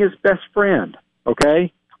bring his best friend.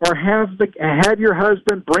 Okay? Or have your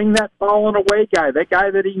husband bring that fallen away guy, that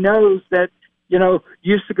guy that he knows that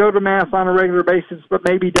used to go to Mass on a regular basis, but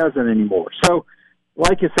maybe doesn't anymore. So,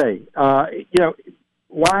 like you say,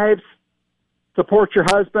 wives, support your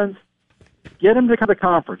husbands. Get them to come to the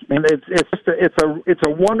conference, man. It's a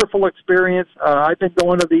wonderful experience. I've been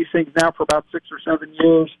going to these things now for about 6 or 7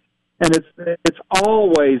 years, and it's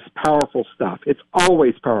always powerful stuff. It's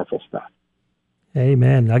always powerful stuff.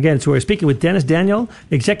 Amen. Again, so we're speaking with Dennis Daniel,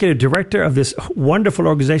 Executive Director of this wonderful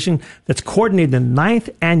organization that's coordinating the 9th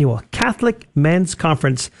Annual Catholic Men's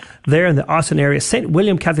Conference there in the Austin area, St.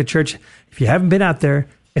 William Catholic Church. If you haven't been out there,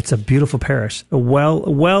 it's a beautiful parish.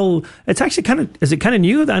 It's actually is it kind of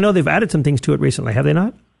new? I know they've added some things to it recently, have they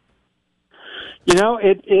not?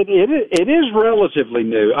 It is relatively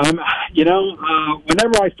new.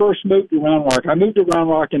 Whenever I first moved to Round Rock, I moved to Round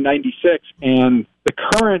Rock in '96, and the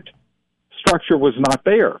current structure was not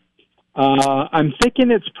there. I'm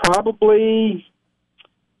thinking it's probably,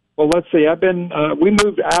 let's see, we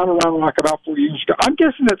moved out of Round Rock about 4 years ago. I'm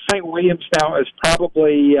guessing that St. William's now is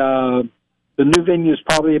probably, the new venue is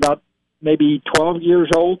probably about maybe 12 years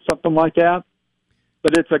old, something like that.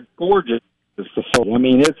 But it's a gorgeous facility. I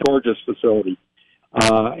mean, it's a gorgeous facility.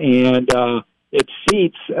 And it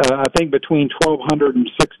seats, I think, between 1,200 and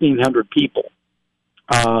 1,600 people.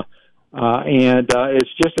 And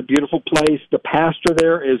it's just a beautiful place. The pastor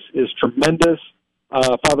there is tremendous.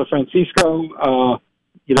 Father Francisco,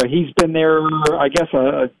 he's been there, I guess,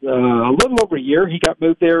 a little over a year. He got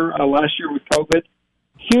moved there last year with COVID.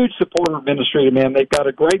 Huge supporter of ministry, man. They've got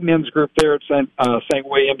a great men's group there at St.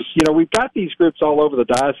 William's. We've got these groups all over the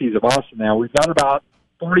Diocese of Austin now. We've got about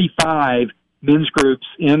 45 men's groups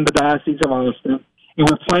in the Diocese of Austin, and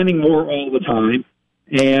we're planning more all the time.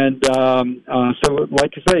 And so,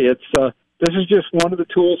 like I say, this is just one of the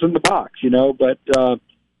tools in the box, But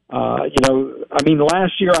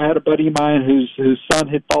last year I had a buddy of mine whose son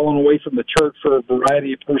had fallen away from the church for a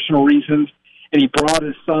variety of personal reasons, and he brought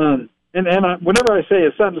his son. And whenever I say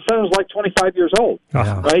his son, the son was like 25 years old,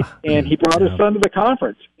 right? And he brought his son to the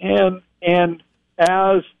conference. And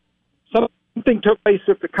as something took place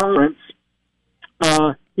at the conference,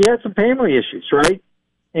 he had some family issues, right?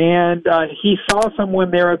 And he saw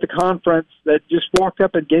someone there at the conference that just walked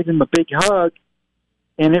up and gave him a big hug,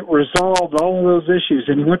 and it resolved all of those issues.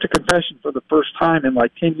 And he went to confession for the first time in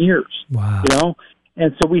like 10 years. Wow.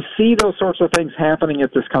 And so we see those sorts of things happening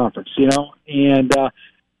at this conference, And,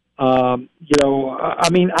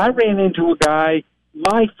 I ran into a guy,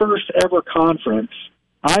 my first ever conference,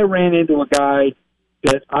 I ran into a guy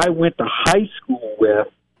that I went to high school with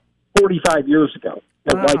 45 years ago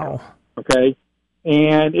at Waco, okay?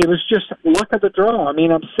 And it was just luck of the draw. I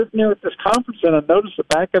mean, I'm sitting there at this conference, and I noticed the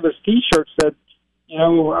back of his T-shirt said,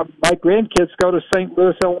 my grandkids go to St.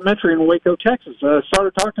 Louis Elementary in Waco, Texas. I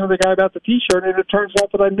started talking to the guy about the T-shirt, and it turns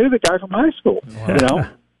out that I knew the guy from high school,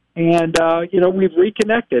 And, we've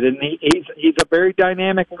reconnected, and he's a very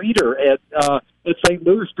dynamic leader at St.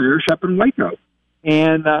 Louis Parish up in Waco.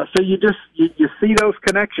 And so you see those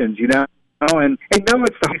connections, and know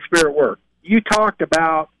it's the Holy Spirit work. You talked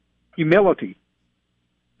about humility.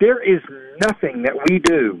 There is nothing that we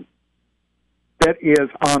do that is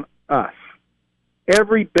on us.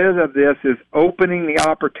 Every bit of this is opening the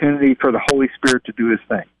opportunity for the Holy Spirit to do His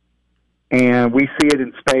thing. And we see it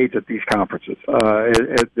in spades at these conferences.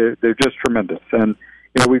 They're just tremendous. And,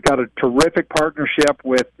 we've got a terrific partnership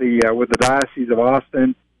with the Diocese of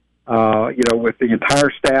Austin, with the entire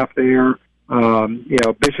staff there.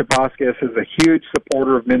 Bishop Vasquez is a huge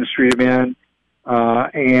supporter of Ministry to Men.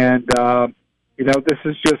 This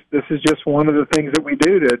is just one of the things that we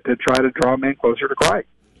do to try to draw men closer to Christ.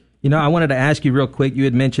 I wanted to ask you real quick. You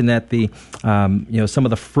had mentioned that the, some of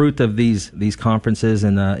the fruit of these conferences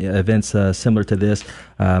and events similar to this,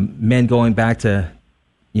 men going back to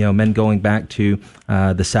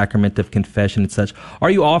the sacrament of confession and such. Are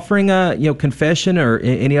you offering confession or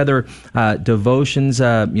any other devotions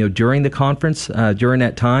during the conference during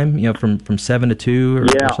that time from 7 to 2 or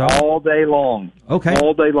so? All day long. Okay,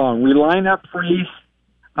 all day long. We line up priests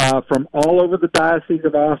from all over the Diocese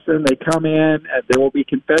of Austin. They come in. There will be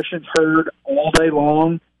confessions heard all day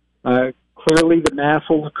long. Clearly, the Mass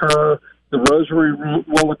will occur. The Rosary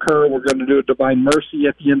will occur. We're going to do a Divine Mercy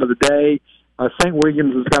at the end of the day. St.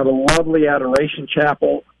 William's has got a lovely adoration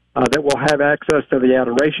chapel that will have access to the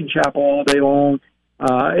adoration chapel all day long.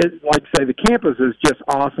 Like I say, the campus is just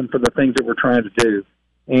awesome for the things that we're trying to do.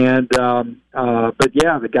 And but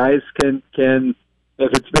yeah, the guys can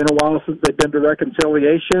if it's been a while since they've been to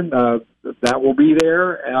reconciliation, that will be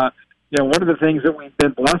there. One of the things that we've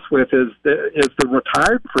been blessed with is the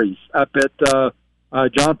retired priests up at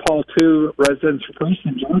John Paul II Residence for Priests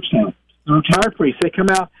in Georgetown. The retired priests, they come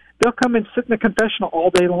out. They'll come and sit in the confessional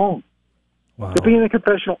all day long. Wow. They'll be in the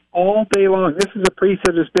confessional all day long. This is a priest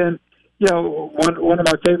that has been, one of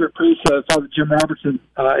my favorite priests, Father Jim Robertson,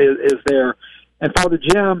 is there. And Father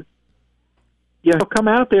Jim, he'll come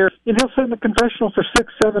out there and he'll sit in the confessional for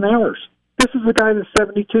 6-7 hours. This is a guy that's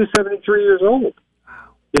 72, 73 years old.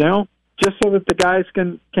 Wow. Just so that the guys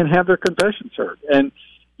can have their confessions heard. And,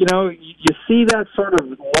 you see that sort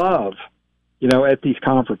of love, at these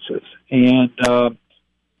conferences. And,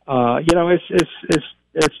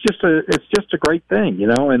 it's just a great thing,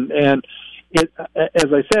 and it,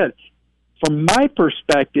 as I said, from my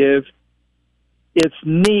perspective, it's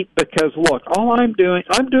neat because look, I'm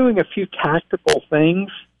doing a few tactical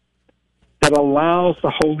things that allows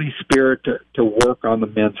the Holy Spirit to work on the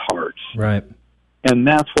men's hearts. Right. And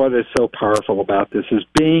that's what is so powerful about this, is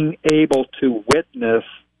being able to witness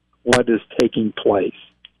what is taking place.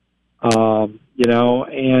 We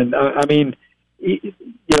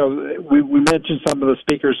mentioned some of the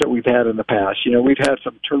speakers that we've had in the past. We've had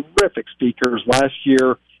some terrific speakers. Last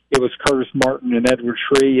year, it was Curtis Martin and Edward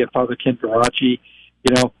Shree and Father Ken Garachi.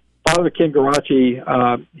 Father Ken Garachi,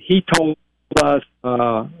 he told us,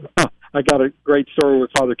 I got a great story with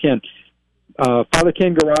Father Ken. Father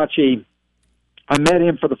Ken Garachi, I met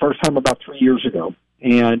him for the first time about 3 years ago.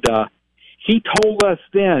 And he told us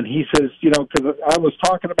then, he says, because I was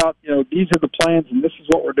talking about, these are the plans and this is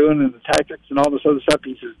what we're doing and the tactics and all this other stuff.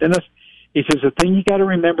 He says, Dennis, the thing you got to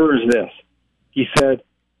remember is this. He said,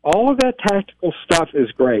 all of that tactical stuff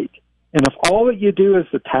is great. And if all that you do is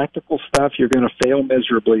the tactical stuff, you're going to fail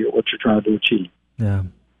miserably at what you're trying to achieve. Yeah.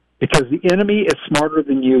 Because the enemy is smarter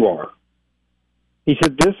than you are. He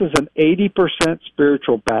said, this is an 80%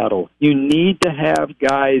 spiritual battle. You need to have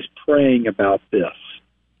guys praying about this.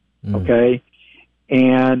 Okay?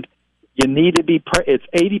 And you need to be, it's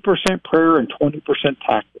 80% prayer and 20%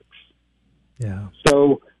 tactics. Yeah.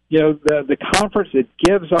 So, the conference, it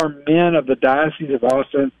gives our men of the Diocese of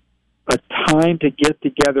Austin a time to get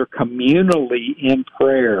together communally in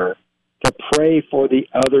prayer to pray for the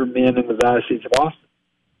other men in the Diocese of Austin.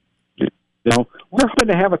 We're hoping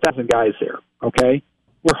to have 1,000 guys there, okay?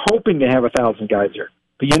 We're hoping to have 1,000 guys there.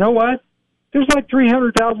 But you know what? There's like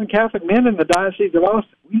 300,000 Catholic men in the Diocese of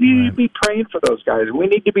Austin. We need to be praying for those guys. We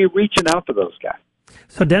need to be reaching out to those guys.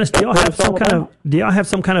 So, Dennis, do y'all have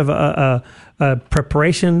some kind of a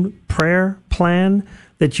preparation prayer plan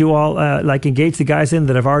that you all engage the guys in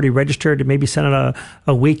that have already registered, maybe send out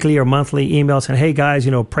a weekly or monthly email saying, hey guys,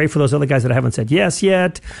 pray for those other guys that haven't said yes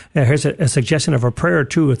yet. Here's a suggestion of a prayer or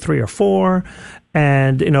 2 or 3 or 4.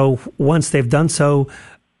 And, once they've done so,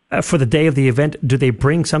 for the day of the event, do they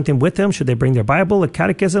bring something with them? Should they bring their Bible, a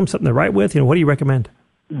catechism, something to write with? What do you recommend?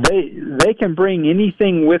 They can bring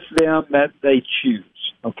anything with them that they choose,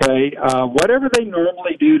 okay? Whatever they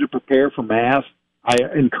normally do to prepare for Mass, I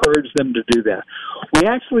encourage them to do that. We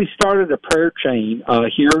actually started a prayer chain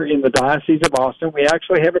here in the Diocese of Austin. We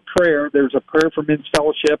actually have a prayer. There's a prayer for Men's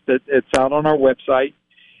Fellowship that it's out on our website.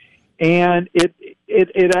 And it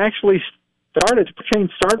actually started, the chain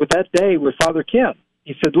started with that day with Father Ken.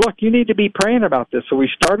 He said, look, you need to be praying about this. So we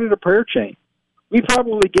started a prayer chain. We've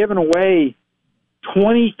probably given away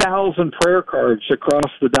 20,000 prayer cards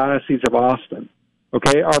across the Diocese of Austin.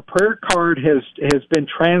 Okay, our prayer card has been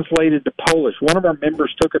translated to Polish. One of our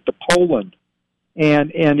members took it to Poland,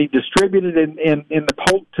 and he distributed it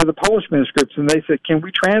to the Polish ministry groups, and they said, can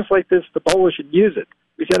we translate this to Polish and use it?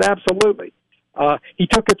 We said, absolutely. He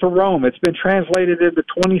took it to Rome. It's been translated into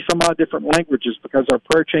 20-some-odd different languages because our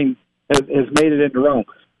prayer chain has made it into Rome.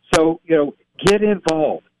 So, get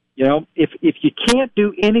involved. If you can't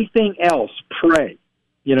do anything else, pray.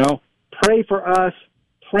 Pray for us.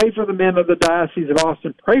 Pray for the men of the Diocese of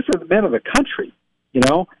Austin. Pray for the men of the country. As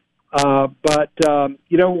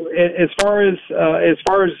far as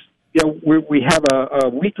we have a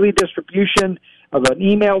weekly distribution of an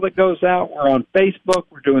email that goes out. We're on Facebook.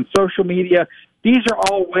 We're doing social media. These are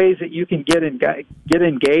all ways that you can get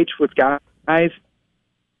engaged with guys.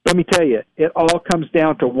 Let me tell you, it all comes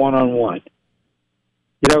down to one-on-one.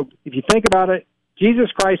 If you think about it,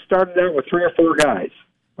 Jesus Christ started out with 3 or 4 guys,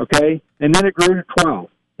 okay? And then it grew to 12.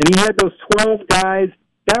 And he had those 12 guys.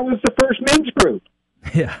 That was the first men's group.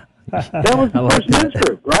 Yeah. That was the first men's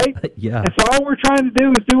group, right? Yeah. And so all we're trying to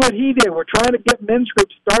do is do what he did. We're trying to get men's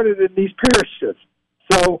groups started in these parishes.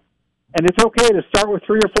 So, and it's okay to start with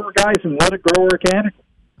 3 or 4 guys and let it grow organically,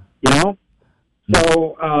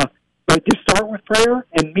 So, but just start with prayer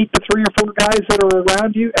and meet the 3 or 4 guys that are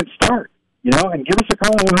around you and start, and give us a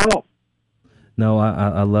call and we'll help. No,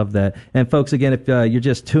 I love that. And folks, again, if you're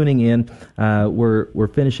just tuning in, we're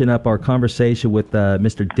finishing up our conversation with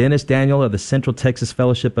Mr. Dennis Daniel of the Central Texas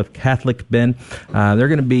Fellowship of Catholic Men. They're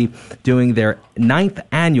going to be doing their 9th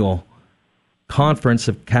annual Conference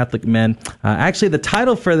of Catholic Men. Actually, the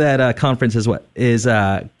title for that conference is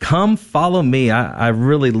Come Follow Me. I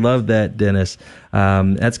really love that, Dennis.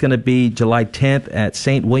 That's going to be July 10th at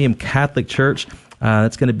St. William Catholic Church.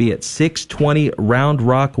 That's going to be at 620 Round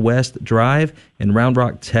Rock West Drive in Round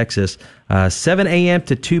Rock, Texas. 7 a.m.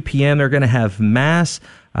 to 2 p.m. They're going to have Mass.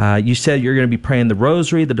 You said you're going to be praying the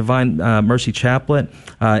Rosary, the Divine Mercy Chaplet.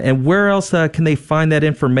 And where else can they find that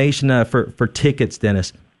information for tickets,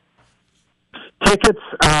 Dennis? Tickets,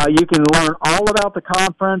 you can learn all about the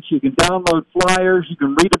conference. You can download flyers. You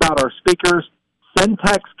can read about our speakers.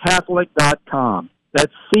 CentexCatholic.com.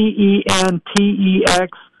 That's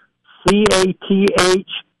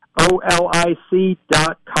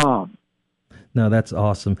CentexCatholic.com. No, that's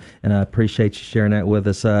awesome, and I appreciate you sharing that with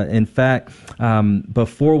us. In fact,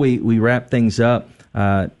 before we wrap things up,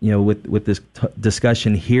 with this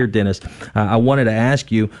discussion here, Dennis, I wanted to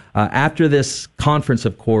ask you, after this conference,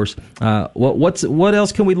 of course, what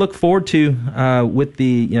else can we look forward to with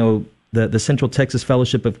the Central Texas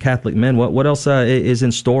Fellowship of Catholic Men? What else is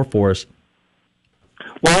in store for us?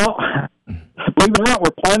 Well, believe it or not,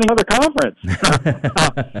 we're planning another conference.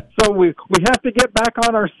 So we have to get back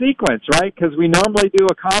on our sequence, right? Because we normally do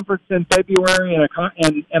a conference in February and a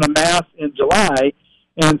Mass in July.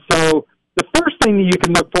 And so the first thing that you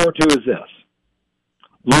can look forward to is this.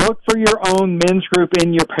 Look for your own men's group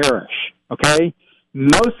in your parish, okay?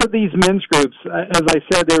 Most of these men's groups, as I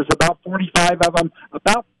said, there's about 45 of them.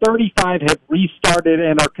 About 35 have restarted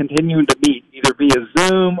and are continuing to meet, either via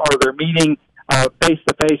Zoom or they're meeting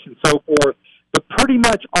face-to-face and so forth. But pretty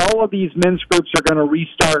much all of these men's groups are going to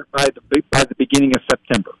restart by the beginning of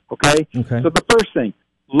September, okay? So the first thing,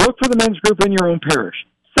 look for the men's group in your own parish.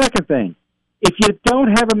 Second thing, if you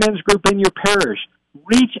don't have a men's group in your parish,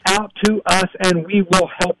 reach out to us and we will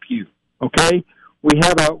help you, okay? We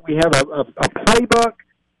have a playbook,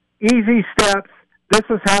 easy steps. This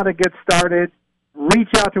is how to get started.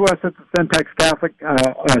 Reach out to us at the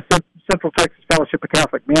Central Texas Fellowship of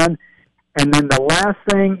Catholic Men. And then the last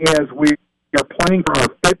thing is we are planning for our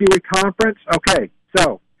February conference. Okay,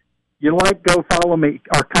 so you like Go Follow Me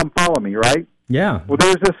or Come Follow Me, right? Yeah. Well,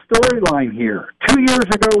 there's a storyline here. 2 years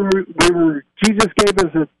ago, Jesus gave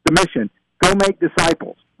us the mission, go make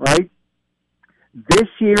disciples, right? This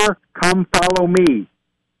year, come follow me.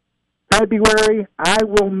 February, I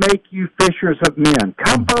will make you fishers of men.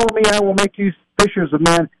 Come follow me, I will make you fishers of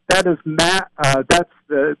men. That is that's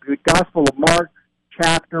the Gospel of Mark,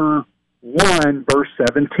 chapter 1, verse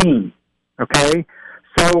 17. Okay?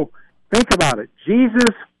 So think about it.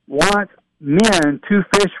 Jesus wants men to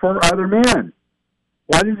fish for other men.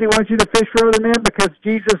 Why does he want you to fish for other men? Because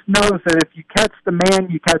Jesus knows that if you catch the man,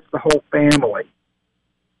 you catch the whole family.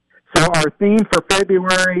 So our theme for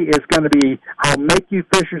February is going to be, I'll make you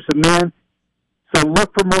fishers of men. So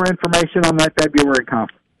look for more information on that February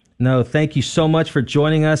conference. No, thank you so much for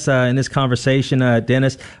joining us in this conversation,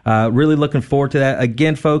 Dennis. Really looking forward to that.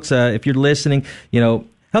 Again, folks, if you're listening,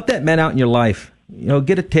 help that man out in your life.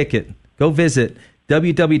 Get a ticket. Go visit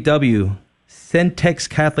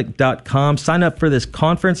www.centexcatholic.com. Sign up for this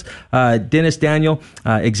conference. Dennis Daniel,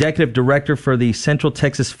 Executive Director for the Central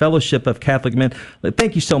Texas Fellowship of Catholic Men.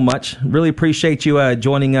 Thank you so much. Really appreciate you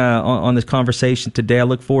joining on this conversation today. I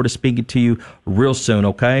look forward to speaking to you real soon,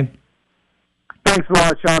 okay? Thanks a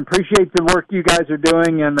lot, Sean. Appreciate the work you guys are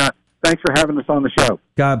doing, and thanks for having us on the show.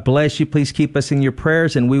 God bless you. Please keep us in your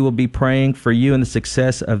prayers, and we will be praying for you and the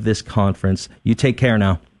success of this conference. You take care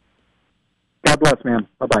now. God bless, man.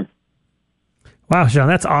 Bye-bye. Wow, Sean,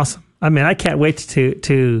 that's awesome. I mean, I can't wait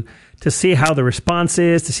to to see how the response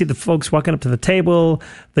is, to see the folks walking up to the table.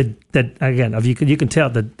 You can tell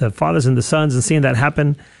the fathers and the sons, and seeing that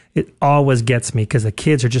happen, it always gets me because the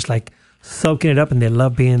kids are just like soaking it up and they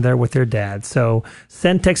love being there with their dad. So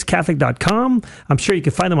SendTextCatholic.com. I'm sure you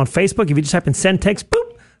can find them on Facebook. If you just type in SendText,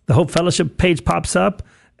 boop, the Hope Fellowship page pops up,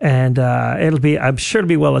 and I'm sure it'll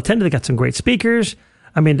be well attended. They got some great speakers.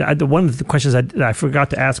 I mean, one of the questions I forgot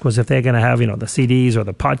to ask was if they're going to have, the CDs or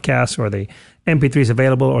the podcasts or the MP3s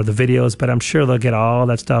available or the videos, but I'm sure they'll get all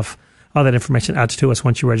that stuff, all that information out to us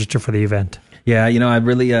once you register for the event. Yeah, I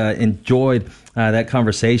really enjoyed that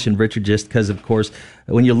conversation, Richard, just because, of course,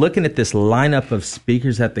 when you're looking at this lineup of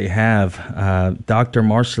speakers that they have, Dr.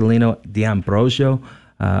 Marcelino D'Ambrosio,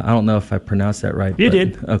 I don't know if I pronounced that right. You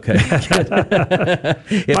did. Okay.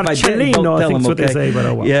 If I didn't, don't tell him, what they say, but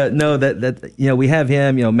oh well. Yeah, no, that we have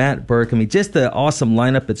him, Matt Burke. I mean, just the awesome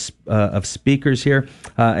lineup of speakers here.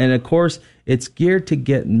 And, of course, it's geared to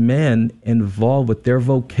get men involved with their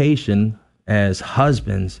vocation as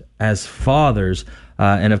husbands, as fathers,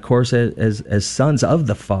 and of course as sons of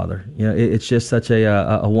the Father. It's just such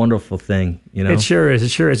a wonderful thing. It sure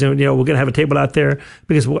is. And we're going to have a table out there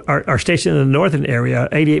because our station in the northern area,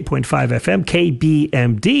 88.5 FM,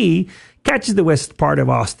 KBMD, catches the west part of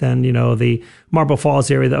Austin. The Marble Falls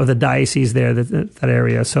area of the diocese there, that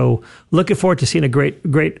area. So looking forward to seeing a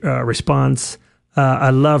great response. I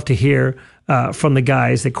love to hear from the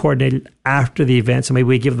guys that coordinated after the event. So maybe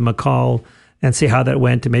we give them a call and see how that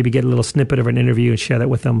went, and maybe get a little snippet of an interview and share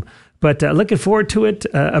that with them. But looking forward to it.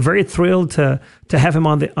 Very thrilled to have him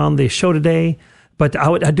on the show today. But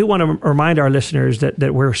I do want to remind our listeners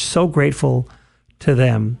that we're so grateful to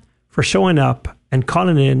them for showing up and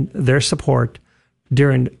calling in their support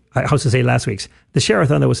during, I was to say last week's, the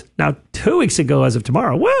Share-a-thon that was now 2 weeks ago as of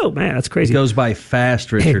tomorrow. Whoa, man, that's crazy. It goes by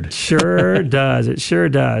fast, Richard. It sure does. It sure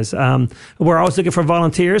does. We're always looking for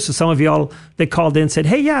volunteers. So some of y'all, they called in and said,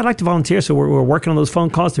 hey, yeah, I'd like to volunteer. So we're working on those phone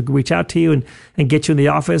calls to reach out to you and get you in the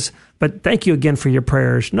office. But thank you again for your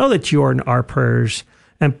prayers. Know that you are in our prayers.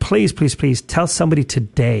 And please, please, please tell somebody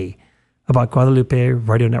today about Guadalupe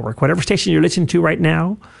Radio Network. Whatever station you're listening to right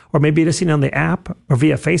now, or maybe listening on the app or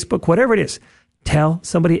via Facebook, whatever it is, tell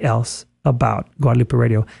somebody else about Guadalupe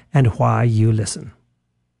Radio and why you listen.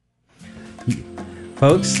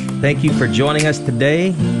 Folks, thank you for joining us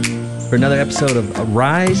today for another episode of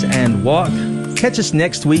Rise and Walk. Catch us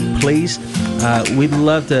next week, please. We'd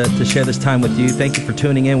love to share this time with you. Thank you for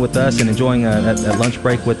tuning in with us and enjoying that lunch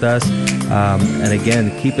break with us. And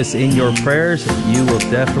again, keep us in your prayers. You will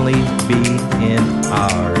definitely be in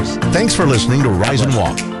ours. Thanks for listening to Rise and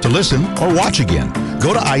Walk. To listen or watch again,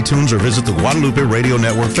 go to iTunes or visit the Guadalupe Radio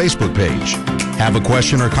Network Facebook page. Have a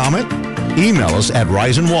question or comment? Email us at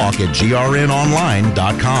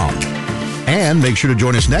riseandwalk@grnonline.com. And make sure to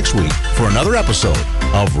join us next week for another episode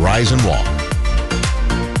of Rise and Walk.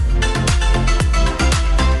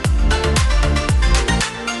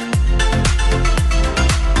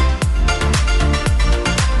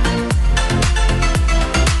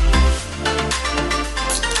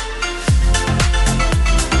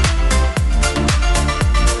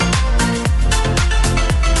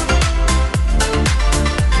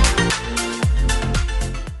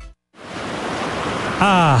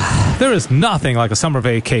 There is nothing like a summer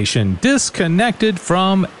vacation disconnected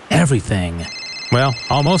from everything. Well,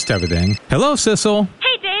 almost everything. Hello, Sissel.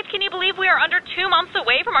 Hey, Dave, can you believe we are under 2 months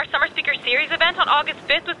away from our Summer Speaker Series event on August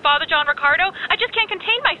 5th with Father John Ricardo? I just can't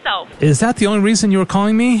contain myself. Is that the only reason you were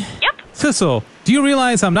calling me? Yep. Sissel, do you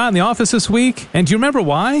realize I'm not in the office this week? And do you remember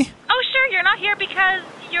why? Oh, sure, you're not here because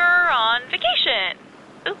you're on vacation.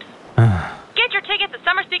 Oops. Get your tickets at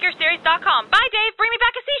summerspeakerseries.com. Bye, Dave. Bring me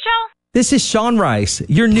back a seashell. This is Sean Rice,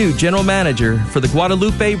 your new general manager for the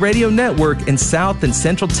Guadalupe Radio Network in South and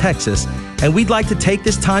Central Texas, and we'd like to take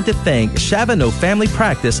this time to thank Chavano Family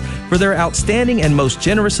Practice for their outstanding and most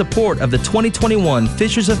generous support of the 2021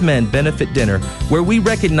 Fishers of Men Benefit Dinner, where we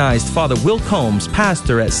recognized Father Will Combs,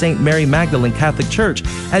 pastor at St. Mary Magdalene Catholic Church,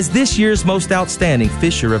 as this year's most outstanding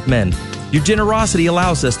Fisher of Men. Your generosity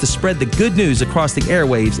allows us to spread the good news across the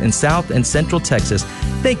airwaves in South and Central Texas.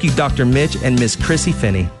 Thank you, Dr. Mitch and Miss Chrissy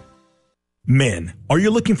Finney. Men, are you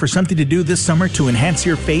looking for something to do this summer to enhance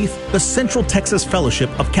your faith? The Central Texas Fellowship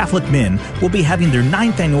of Catholic Men will be having their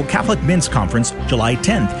 9th Annual Catholic Men's Conference July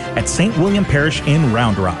 10th at St. William Parish in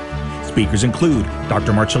Round Rock. Speakers include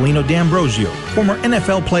Dr. Marcelino D'Ambrosio, former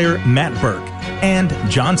NFL player Matt Burke, and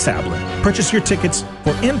John Sabler. Purchase your tickets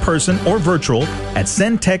for in-person or virtual at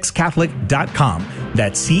centexcatholic.com.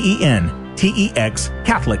 That's CENTEX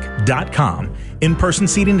Catholic.com. In-person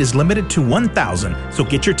seating is limited to 1,000, so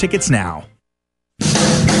get your tickets now.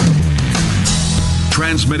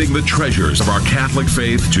 transmitting the treasures of our Catholic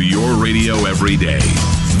faith to your radio every day.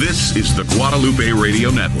 This is the Guadalupe Radio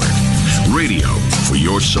Network. Radio for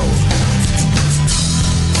your soul.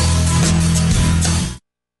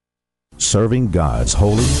 Serving God's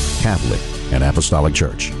holy, Catholic, and Apostolic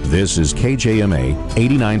Church. This is KJMA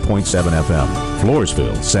 89.7 FM,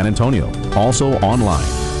 Floresville, San Antonio. Also online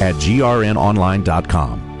at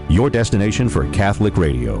grnonline.com. Your destination for Catholic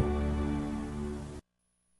radio.